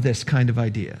grown out of this kind of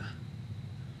idea.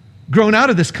 Grown out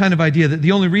of this kind of idea that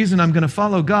the only reason I'm going to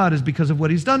follow God is because of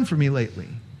what He's done for me lately.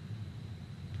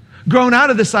 Grown out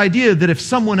of this idea that if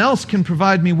someone else can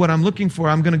provide me what I'm looking for,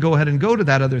 I'm going to go ahead and go to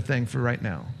that other thing for right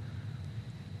now.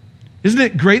 Isn't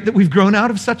it great that we've grown out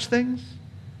of such things?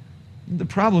 The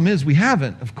problem is we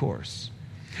haven't, of course.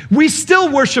 We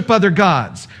still worship other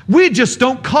gods. We just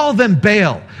don't call them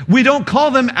Baal. We don't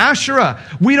call them Asherah.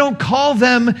 We don't call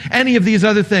them any of these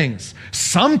other things.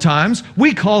 Sometimes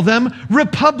we call them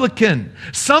Republican.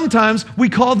 Sometimes we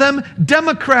call them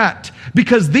Democrat,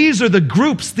 because these are the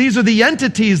groups, these are the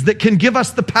entities that can give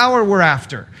us the power we're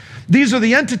after. These are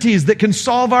the entities that can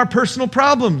solve our personal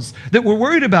problems that we're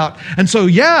worried about. And so,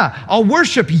 yeah, I'll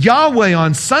worship Yahweh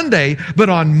on Sunday, but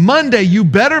on Monday, you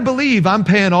better believe I'm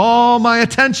paying all my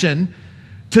attention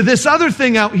to this other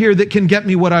thing out here that can get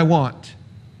me what I want.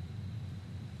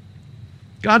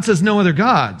 God says no other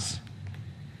gods.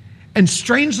 And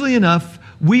strangely enough,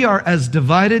 we are as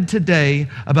divided today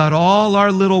about all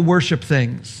our little worship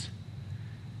things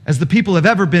as the people have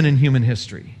ever been in human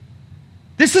history.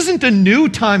 This isn't a new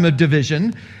time of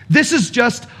division. This is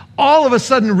just all of a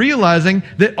sudden realizing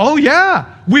that, oh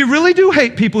yeah, we really do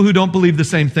hate people who don't believe the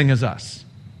same thing as us.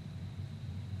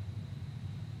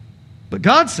 But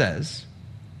God says,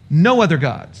 no other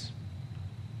gods.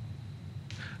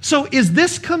 So is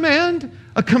this command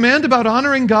a command about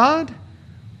honoring God?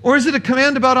 Or is it a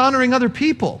command about honoring other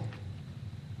people?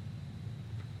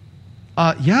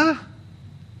 Yeah.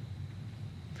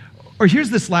 Or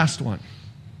here's this last one.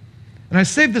 And I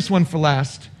saved this one for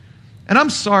last. And I'm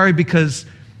sorry because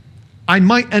I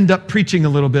might end up preaching a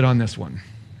little bit on this one.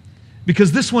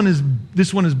 Because this one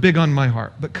is big on my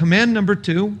heart. But command number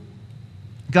 2,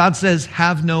 God says,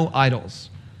 have no idols.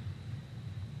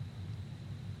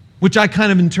 Which I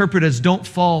kind of interpret as don't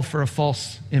fall for a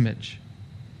false image.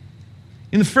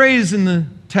 In the phrase in the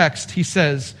text, he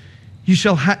says, you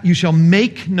shall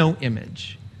make no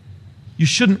image. You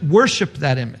shouldn't worship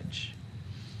that image.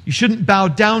 You shouldn't bow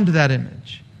down to that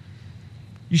image.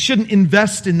 You shouldn't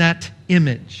invest in that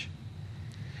image.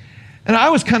 And I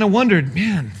always kind of wondered,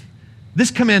 man,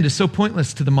 this command is so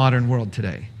pointless to the modern world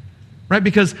today, right?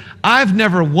 Because I've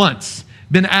never once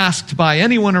been asked by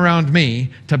anyone around me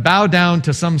to bow down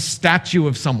to some statue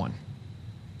of someone.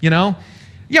 You know?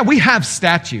 Yeah, we have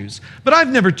statues, but I've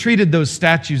never treated those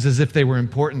statues as if they were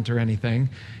important or anything.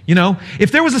 You know,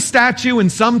 if there was a statue in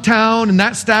some town and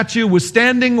that statue was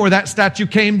standing or that statue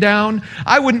came down,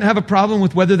 I wouldn't have a problem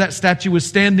with whether that statue was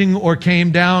standing or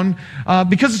came down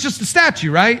because it's just a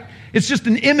statue, right? It's just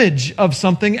an image of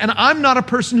something, and I'm not a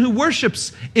person who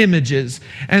worships images.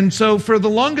 And so for the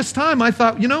longest time, I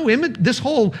thought, this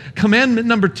whole commandment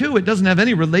number 2, it doesn't have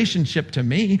any relationship to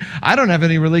me. I don't have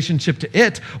any relationship to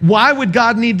it. Why would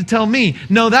God need to tell me?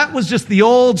 No, that was just the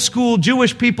old school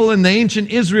Jewish people in the ancient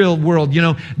Israel world.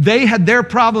 They had their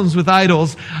problems with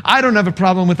idols. I don't have a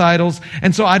problem with idols,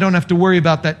 and so I don't have to worry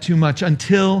about that too much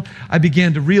until I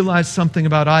began to realize something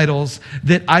about idols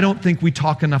that I don't think we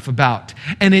talk enough about.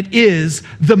 And it is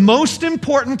the most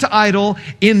important idol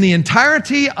in the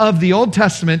entirety of the Old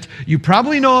Testament. You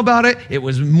probably know about it. It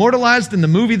was immortalized in the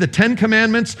movie The 10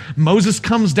 Commandments. Moses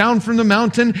comes down from the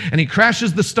mountain and he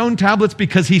crashes the stone tablets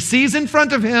because he sees in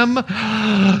front of him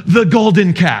the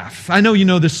golden calf. I know you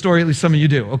know this story, at least some of you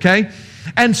do, okay?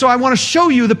 And so I want to show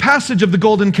you the passage of the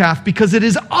golden calf because it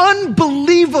is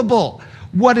unbelievable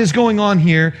what is going on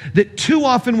here that too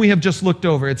often we have just looked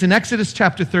over. It's in Exodus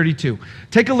chapter 32.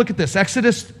 Take a look at this.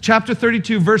 Exodus chapter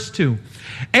 32, verse 2.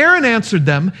 Aaron answered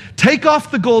them, "Take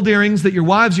off the gold earrings that your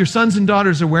wives, your sons and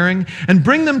daughters are wearing, and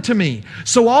bring them to me."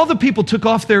 So all the people took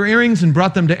off their earrings and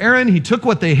brought them to Aaron. He took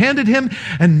what they handed him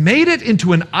and made it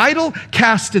into an idol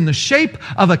cast in the shape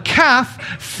of a calf,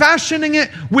 fashioning it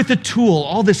with a tool.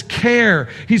 All this care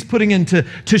he's putting into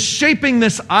shaping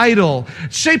this idol,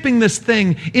 shaping this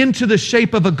thing into the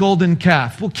shape of a golden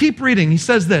calf. Well, keep reading. He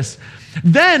says this.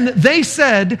 Then they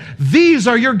said, "These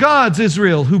are your gods,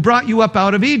 Israel, who brought you up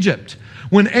out of Egypt."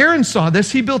 When Aaron saw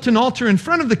this, he built an altar in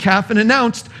front of the calf and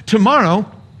announced,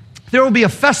 "Tomorrow there will be a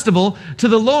festival to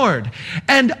the Lord."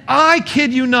 And I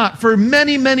kid you not, for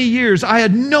many, many years, I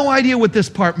had no idea what this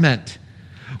part meant.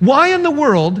 Why in the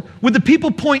world would the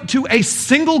people point to a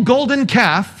single golden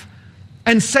calf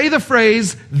and say the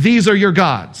phrase, "These are your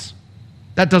gods"?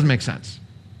 That doesn't make sense,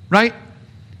 right?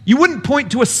 You wouldn't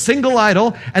point to a single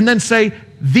idol and then say,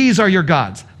 "These are your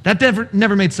gods." That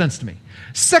never made sense to me.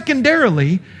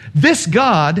 Secondarily, this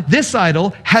god, this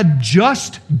idol, had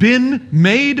just been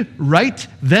made right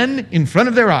then in front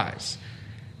of their eyes.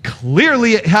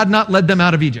 Clearly, it had not led them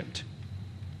out of Egypt.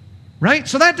 Right?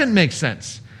 So that didn't make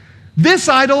sense. This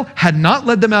idol had not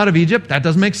led them out of Egypt. That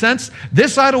doesn't make sense.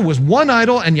 This idol was one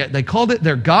idol, and yet they called it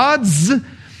their gods.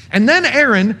 And then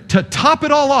Aaron, to top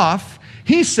it all off,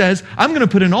 he says, "I'm going to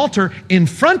put an altar in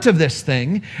front of this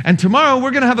thing, and tomorrow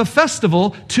we're going to have a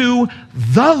festival to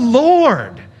the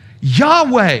Lord,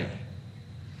 Yahweh."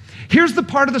 Here's the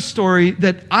part of the story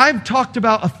that I've talked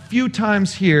about a few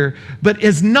times here, but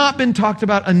has not been talked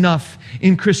about enough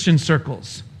in Christian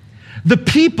circles. The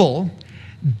people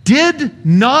did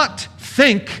not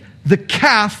think the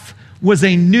calf was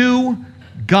a new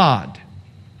god.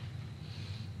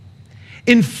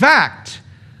 In fact,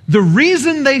 the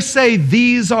reason they say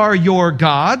 "these are your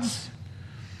gods"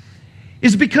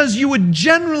 is because you would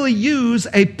generally use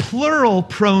a plural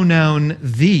pronoun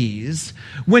 "these"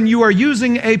 when you are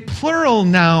using a plural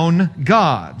noun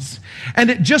 "gods." And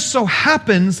it just so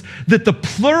happens that the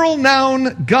plural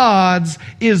noun "gods"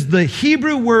 is the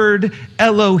Hebrew word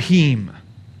Elohim.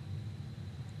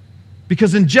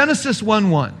 Because in Genesis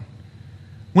 1:1,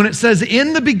 when it says,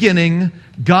 "In the beginning,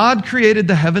 God created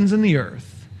the heavens and the earth,"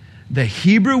 the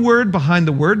Hebrew word behind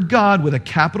the word God with a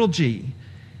capital G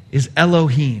is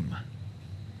Elohim.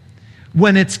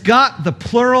 when it's got the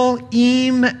plural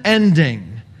 "im"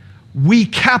 ending, we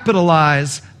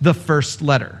capitalize the first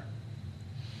letter.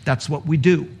 That's what we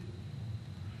do.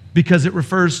 Because it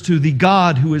refers to the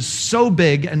God who is so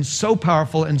big and so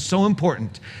powerful and so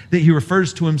important that he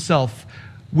refers to himself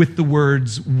with the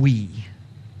words "we."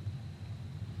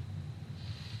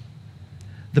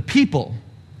 The people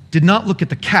did not look at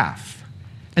the calf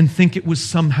and think it was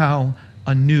somehow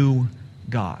a new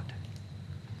God.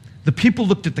 The people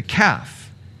looked at the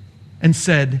calf and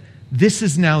said, this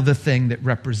is now the thing that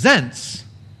represents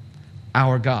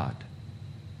our God.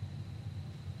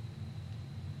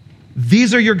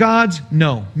 These are your gods?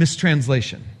 No,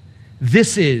 mistranslation.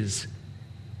 This is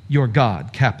your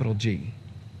God, capital G.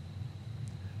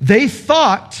 They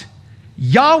thought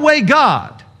Yahweh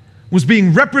God was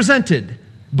being represented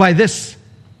by this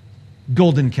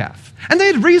golden calf. And they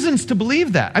had reasons to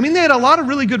believe that. I mean, they had a lot of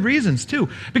really good reasons too.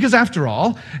 Because after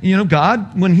all,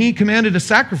 God, when he commanded a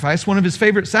sacrifice, one of his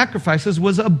favorite sacrifices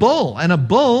was a bull. And a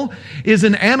bull is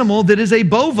an animal that is a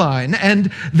bovine.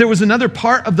 And there was another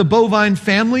part of the bovine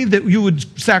family that you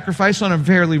would sacrifice on a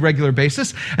fairly regular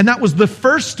basis. And that was the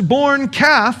firstborn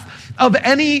calf of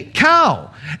any cow.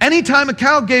 Anytime a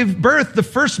cow gave birth, the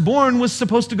firstborn was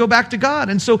supposed to go back to God.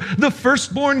 And so the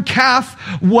firstborn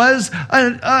calf was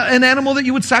an animal that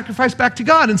you would sacrifice back to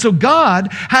God. And so God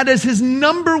had as his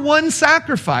number one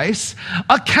sacrifice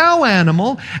a cow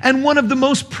animal, and one of the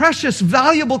most precious,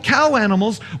 valuable cow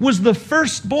animals was the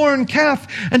firstborn calf.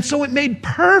 And so it made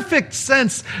perfect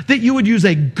sense that you would use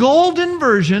a golden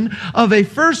version of a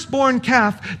firstborn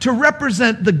calf to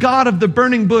represent the God of the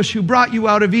burning bush who brought you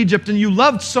out of Egypt and you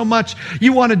loved so much.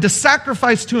 You wanted to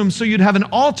sacrifice to him so you'd have an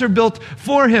altar built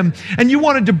for him. And you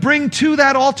wanted to bring to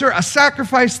that altar a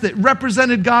sacrifice that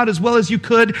represented God as well as you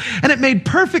could. And it made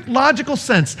perfect logical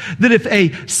sense that if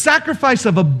a sacrifice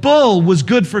of a bull was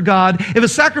good for God, if a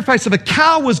sacrifice of a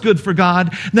cow was good for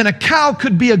God, then a cow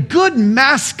could be a good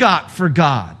mascot for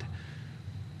God.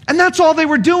 And that's all they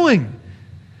were doing.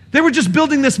 They were just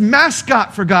building this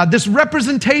mascot for God, this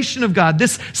representation of God,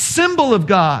 this symbol of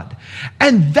God.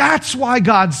 And that's why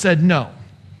God said no.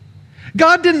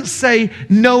 God didn't say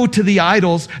no to the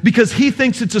idols because he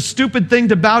thinks it's a stupid thing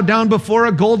to bow down before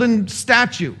a golden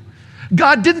statue.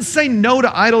 God didn't say no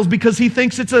to idols because he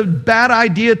thinks it's a bad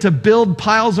idea to build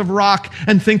piles of rock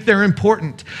and think they're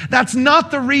important. That's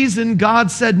not the reason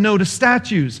God said no to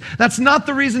statues. That's not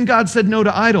the reason God said no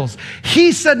to idols.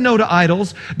 He said no to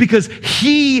idols because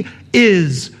he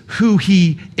is who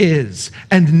he is,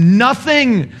 and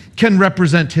nothing can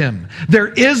represent him. There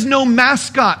is no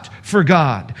mascot for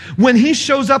God. When he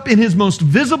shows up in his most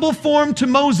visible form to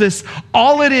Moses,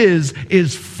 all it is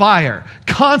fire,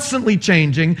 constantly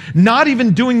changing, not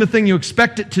even doing the thing you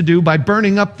expect it to do by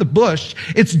burning up the bush.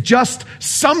 It's just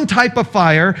some type of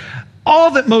fire.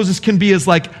 All that Moses can be is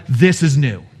like, this is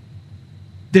new.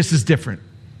 This is different.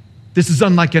 This is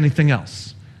unlike anything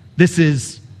else. This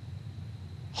is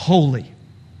holy,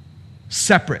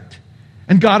 separate.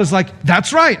 And God is like,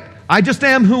 that's right. I just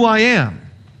am who I am.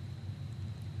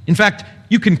 In fact,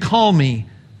 you can call me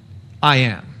I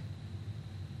am.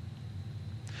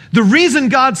 The reason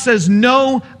God says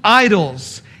no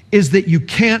idols is that you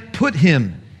can't put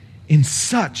him in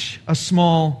such a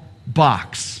small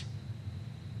box.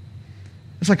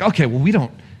 It's like, okay, well, we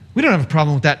don't have a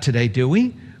problem with that today, do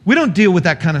we? We don't deal with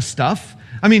that kind of stuff.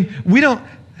 I mean, we don't,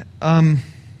 but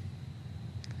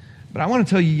I want to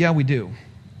tell you, yeah, we do.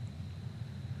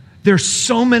 There's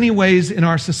so many ways in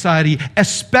our society,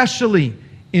 especially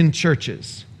in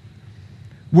churches,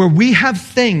 where we have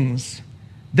things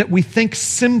that we think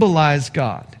symbolize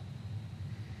God.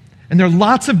 And there are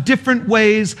lots of different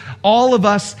ways all of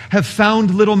us have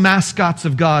found little mascots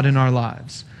of God in our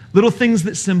lives. Little things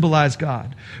that symbolize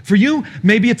God. For you,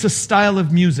 maybe it's a style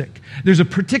of music. There's a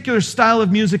particular style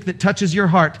of music that touches your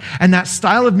heart, and that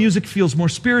style of music feels more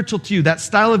spiritual to you. That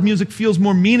style of music feels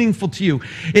more meaningful to you.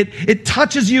 It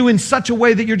touches you in such a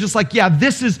way that you're just like, yeah,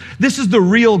 this is the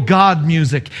real God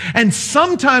music. And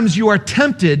sometimes you are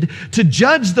tempted to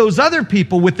judge those other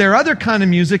people with their other kind of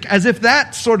music as if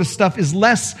that sort of stuff is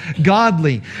less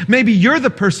godly. Maybe you're the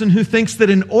person who thinks that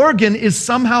an organ is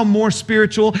somehow more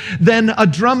spiritual than a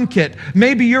drum kit.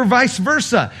 Maybe you're vice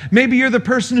versa. Maybe you're the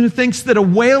person who thinks that a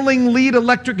wailing lead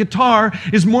electric guitar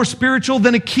is more spiritual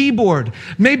than a keyboard.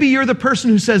 Maybe you're the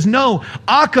person who says, no,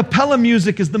 a cappella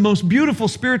music is the most beautiful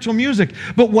spiritual music.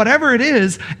 But whatever it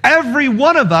is, every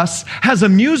one of us has a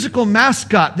musical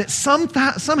mascot that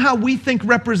somehow we think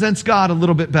represents God a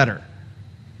little bit better.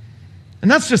 And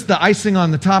that's just the icing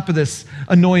on the top of this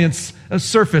annoyance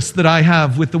surface that I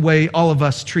have with the way all of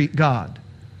us treat God.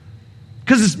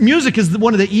 Because music is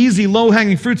one of the easy,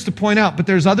 low-hanging fruits to point out, but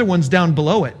there's other ones down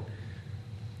below it.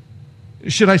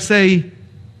 Should I say,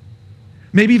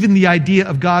 maybe even the idea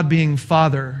of God being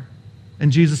Father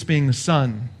and Jesus being the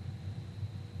Son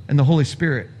and the Holy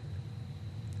Spirit.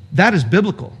 That is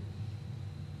biblical.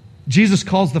 Jesus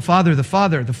calls the Father the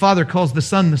Father. The Father calls the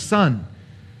Son the Son.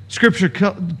 Scripture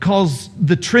calls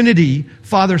the Trinity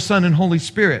Father, Son, and Holy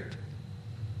Spirit.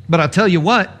 But I'll tell you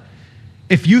what,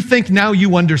 if you think now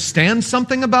you understand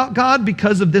something about God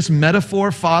because of this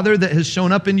metaphor Father that has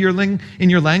shown up in your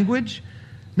language,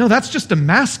 no, that's just a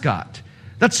mascot.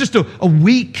 That's just a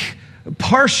weak,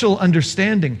 partial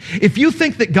understanding. If you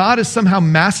think that God is somehow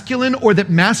masculine or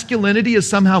that masculinity is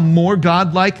somehow more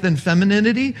godlike than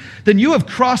femininity, then you have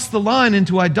crossed the line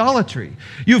into idolatry.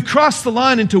 You've crossed the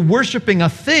line into worshiping a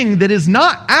thing that is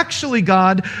not actually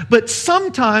God, but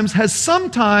has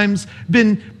sometimes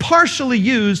been partially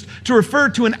used to refer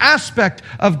to an aspect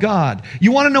of God.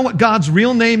 You want to know what God's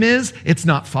real name is? It's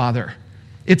not Father.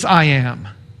 It's I Am.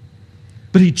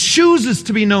 But He chooses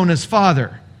to be known as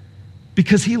Father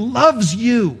because He loves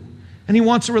you and He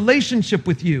wants a relationship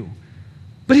with you.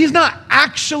 But He's not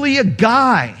actually a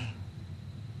guy.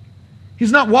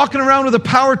 He's not walking around with a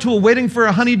power tool waiting for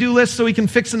a honey-do list so He can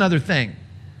fix another thing.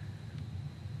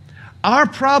 Our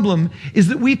problem is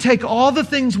that we take all the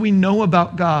things we know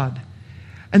about God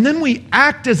and then we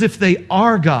act as if they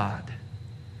are God.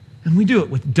 And we do it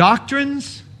with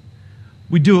doctrines.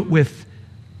 We do it with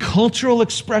cultural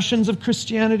expressions of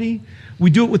Christianity.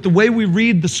 We do it with the way we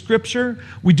read the Scripture.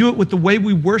 We do it with the way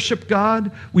we worship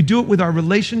God. We do it with our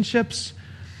relationships.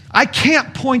 I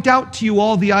can't point out to you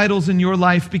all the idols in your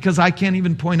life because I can't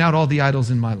even point out all the idols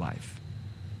in my life.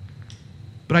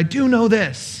 But I do know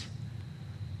this.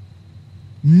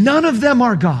 None of them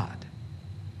are God.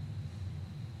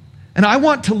 And I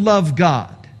want to love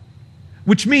God,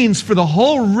 which means for the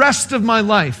whole rest of my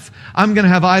life, I'm going to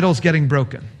have idols getting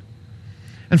broken.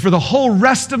 And for the whole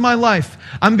rest of my life,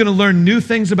 I'm going to learn new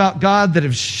things about God that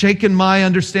have shaken my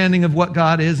understanding of what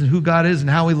God is and who God is and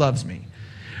how He loves me.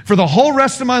 For the whole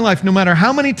rest of my life, no matter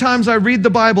how many times I read the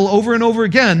Bible over and over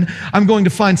again, I'm going to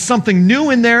find something new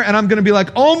in there and I'm going to be like,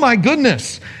 oh my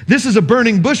goodness, this is a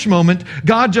burning bush moment.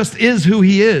 God just is who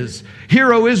He is.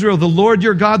 Hear, O Israel, the Lord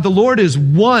your God, the Lord is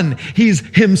one. He's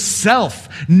Himself.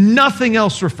 Nothing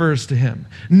else refers to Him.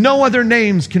 No other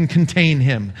names can contain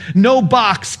Him. No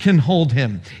box can hold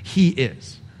Him. He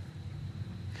is.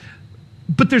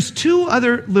 But there's two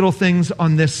other little things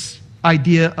on this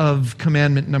idea of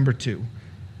commandment number 2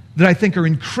 that I think are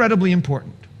incredibly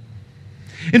important.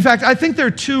 In fact, I think there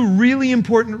are two really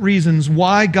important reasons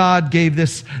why God gave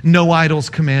this no idols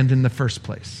command in the first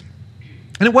place.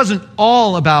 And it wasn't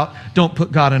all about don't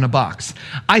put God in a box.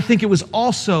 I think it was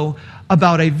also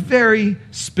about a very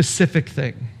specific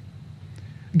thing.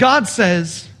 God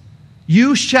says,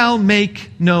 you shall make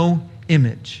no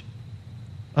image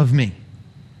of me.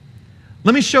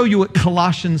 Let me show you what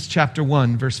Colossians chapter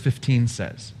 1, verse 15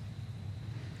 says.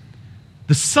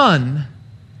 The Son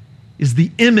is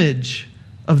the image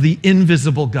of the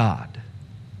invisible God,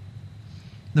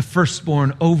 the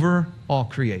firstborn over all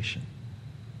creation.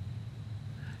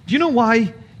 Do you know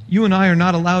why you and I are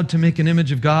not allowed to make an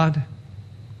image of God?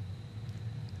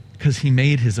 Because He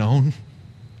made His own.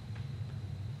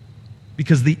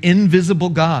 Because the invisible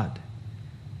God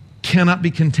cannot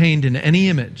be contained in any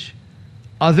image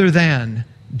other than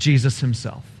Jesus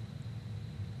Himself.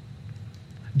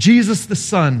 Jesus the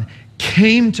Son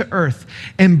came to earth,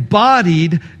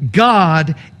 embodied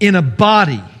God in a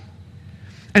body.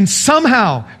 And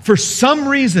somehow, for some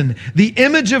reason, the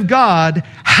image of God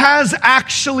has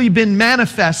actually been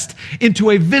manifest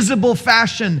into a visible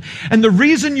fashion. And the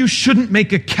reason you shouldn't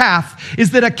make a calf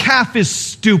is that a calf is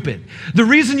stupid. The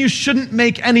reason you shouldn't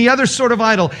make any other sort of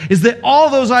idol is that all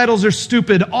those idols are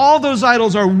stupid. All those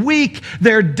idols are weak.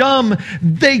 They're dumb.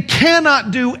 They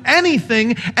cannot do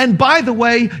anything. And by the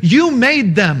way, you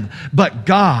made them. But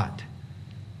God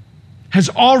has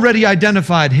already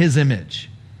identified His image.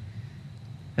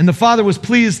 And the Father was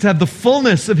pleased to have the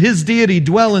fullness of His deity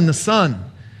dwell in the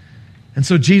Son. And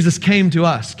so Jesus came to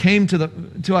us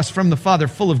from the Father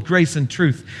full of grace and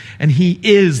truth. And He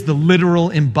is the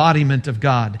literal embodiment of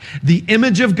God. The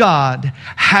image of God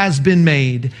has been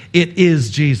made. It is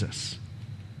Jesus.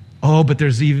 Oh, but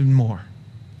there's even more.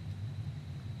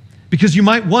 Because you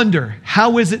might wonder,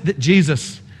 how is it that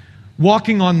Jesus,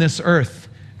 walking on this earth,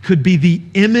 could be the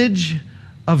image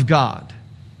of God?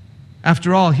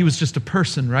 After all, He was just a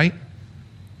person, right?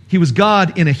 He was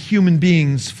God in a human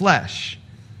being's flesh.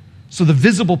 So the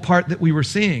visible part that we were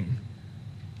seeing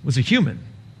was a human.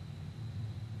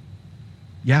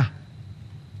 Yeah.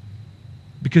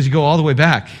 Because you go all the way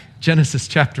back Genesis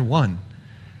chapter 1,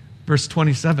 verse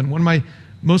 27, one of my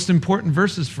most important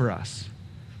verses for us.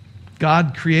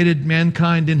 God created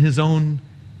mankind in his own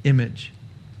image.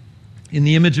 In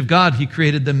the image of God, he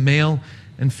created them, male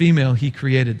and female, he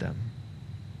created them.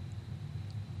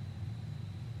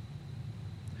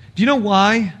 Do you know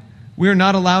why we are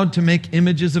not allowed to make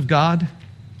images of God?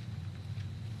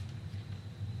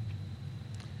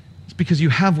 It's because you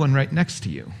have one right next to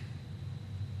you.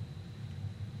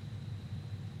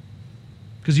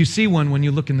 Because you see one when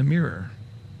you look in the mirror.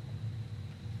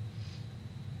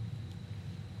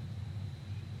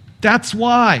 That's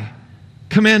why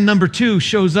command number 2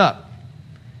 shows up.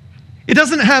 It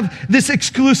doesn't have this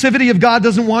exclusivity of God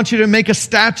doesn't want you to make a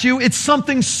statue. It's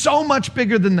something so much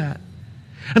bigger than that.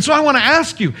 And so I want to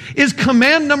ask you, is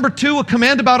command number 2 a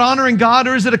command about honoring God,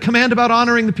 or is it a command about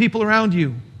honoring the people around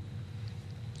you?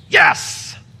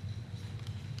 Yes!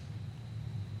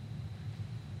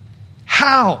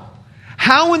 How?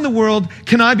 How in the world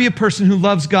can I be a person who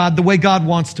loves God the way God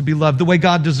wants to be loved, the way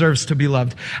God deserves to be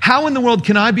loved? How in the world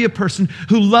can I be a person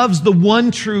who loves the one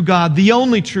true God, the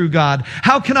only true God?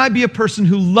 How can I be a person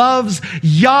who loves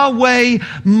Yahweh,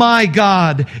 my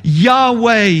God,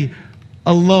 Yahweh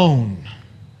alone?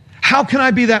 How can I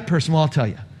be that person? Well, I'll tell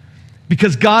you.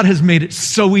 Because God has made it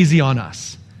so easy on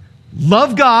us.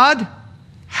 Love God.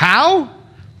 How?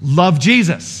 Love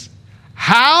Jesus.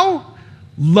 How?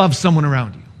 Love someone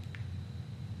around you.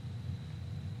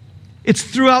 It's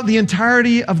throughout the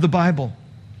entirety of the Bible,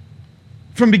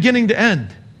 from beginning to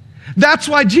end. That's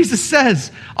why Jesus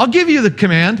says, I'll give you the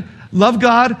command, love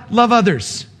God, love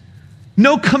others.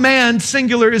 No command,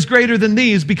 singular, is greater than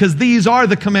these, because these are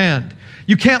the command.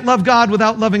 You can't love God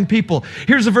without loving people.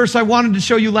 Here's a verse I wanted to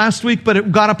show you last week, but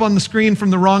it got up on the screen from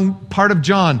the wrong part of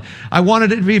John. I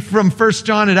wanted it to be from 1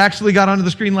 John. It actually got onto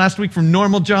the screen last week from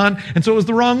normal John, and so it was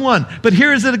the wrong one. But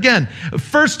here is it again.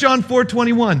 1 John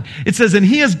 4:21. It says, and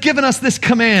he has given us this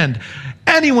command.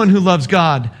 Anyone who loves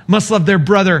God must love their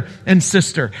brother and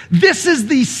sister. This is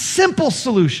the simple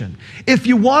solution. If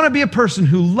you want to be a person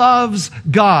who loves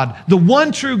God, the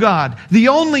one true God, the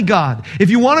only God,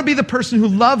 if you want to be the person who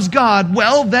loves God,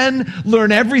 well, then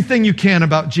learn everything you can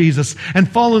about Jesus and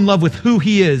fall in love with who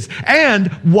he is. And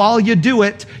while you do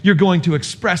it, you're going to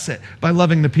express it by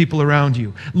loving the people around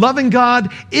you. Loving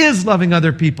God is loving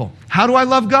other people. How do I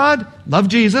love God? Love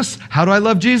Jesus. How do I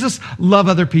love Jesus? Love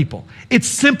other people. It's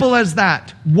simple as that.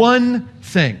 One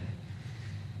thing.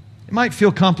 It might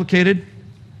feel complicated. It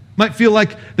might feel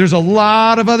like there's a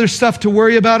lot of other stuff to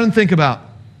worry about and think about.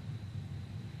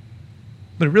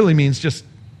 But it really means just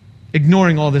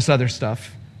ignoring all this other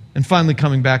stuff and finally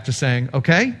coming back to saying,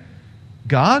 okay,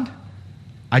 God,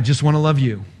 I just want to love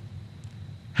you.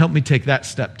 Help me take that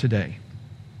step today.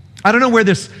 I don't know where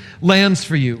this lands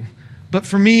for you, but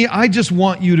for me, I just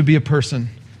want you to be a person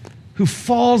who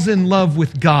falls in love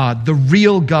with God, the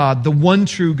real God, the one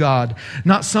true God,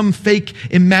 not some fake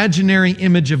imaginary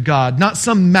image of God, not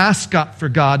some mascot for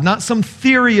God, not some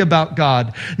theory about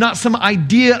God, not some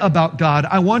idea about God.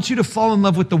 I want you to fall in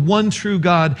love with the one true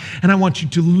God, and I want you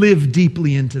to live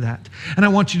deeply into that. And I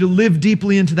want you to live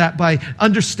deeply into that by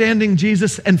understanding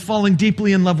Jesus and falling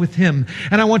deeply in love with him.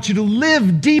 And I want you to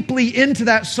live deeply into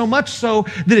that, so much so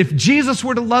that if Jesus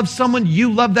were to love someone,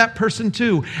 you love that person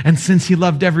too. And since he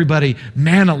loved everybody,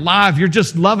 man alive, you're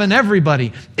just loving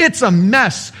everybody. It's a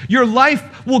mess. Your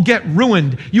life will get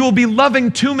ruined. You will be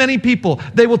loving too many people.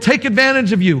 They will take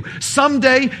advantage of you.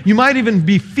 Someday, you might even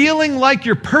be feeling like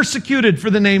you're persecuted for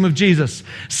the name of Jesus.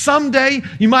 Someday,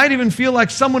 you might even feel like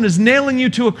someone is nailing you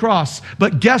to a cross.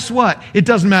 But guess what? It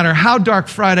doesn't matter how dark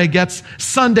Friday gets.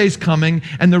 Sunday's coming,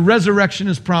 and the resurrection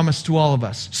is promised to all of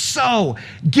us. So,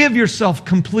 give yourself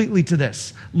completely to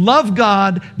this. Love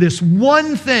God, this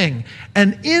one thing,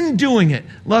 and in doing it,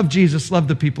 love Jesus, love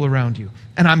the people around you.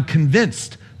 And I'm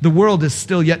convinced the world is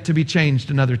still yet to be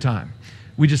changed another time.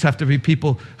 We just have to be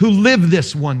people who live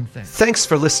this one thing. Thanks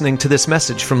for listening to this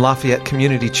message from Lafayette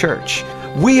Community Church.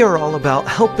 We are all about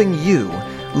helping you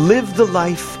live the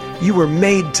life you were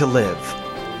made to live.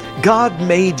 God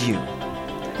made you.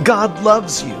 God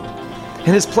loves you.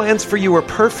 And his plans for you are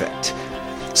perfect.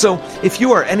 So if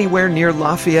you are anywhere near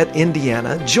Lafayette,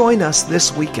 Indiana, join us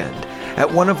this weekend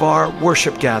at one of our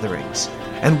worship gatherings.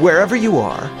 And wherever you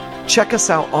are, check us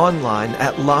out online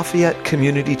at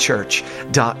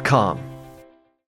LafayetteCommunityChurch.com.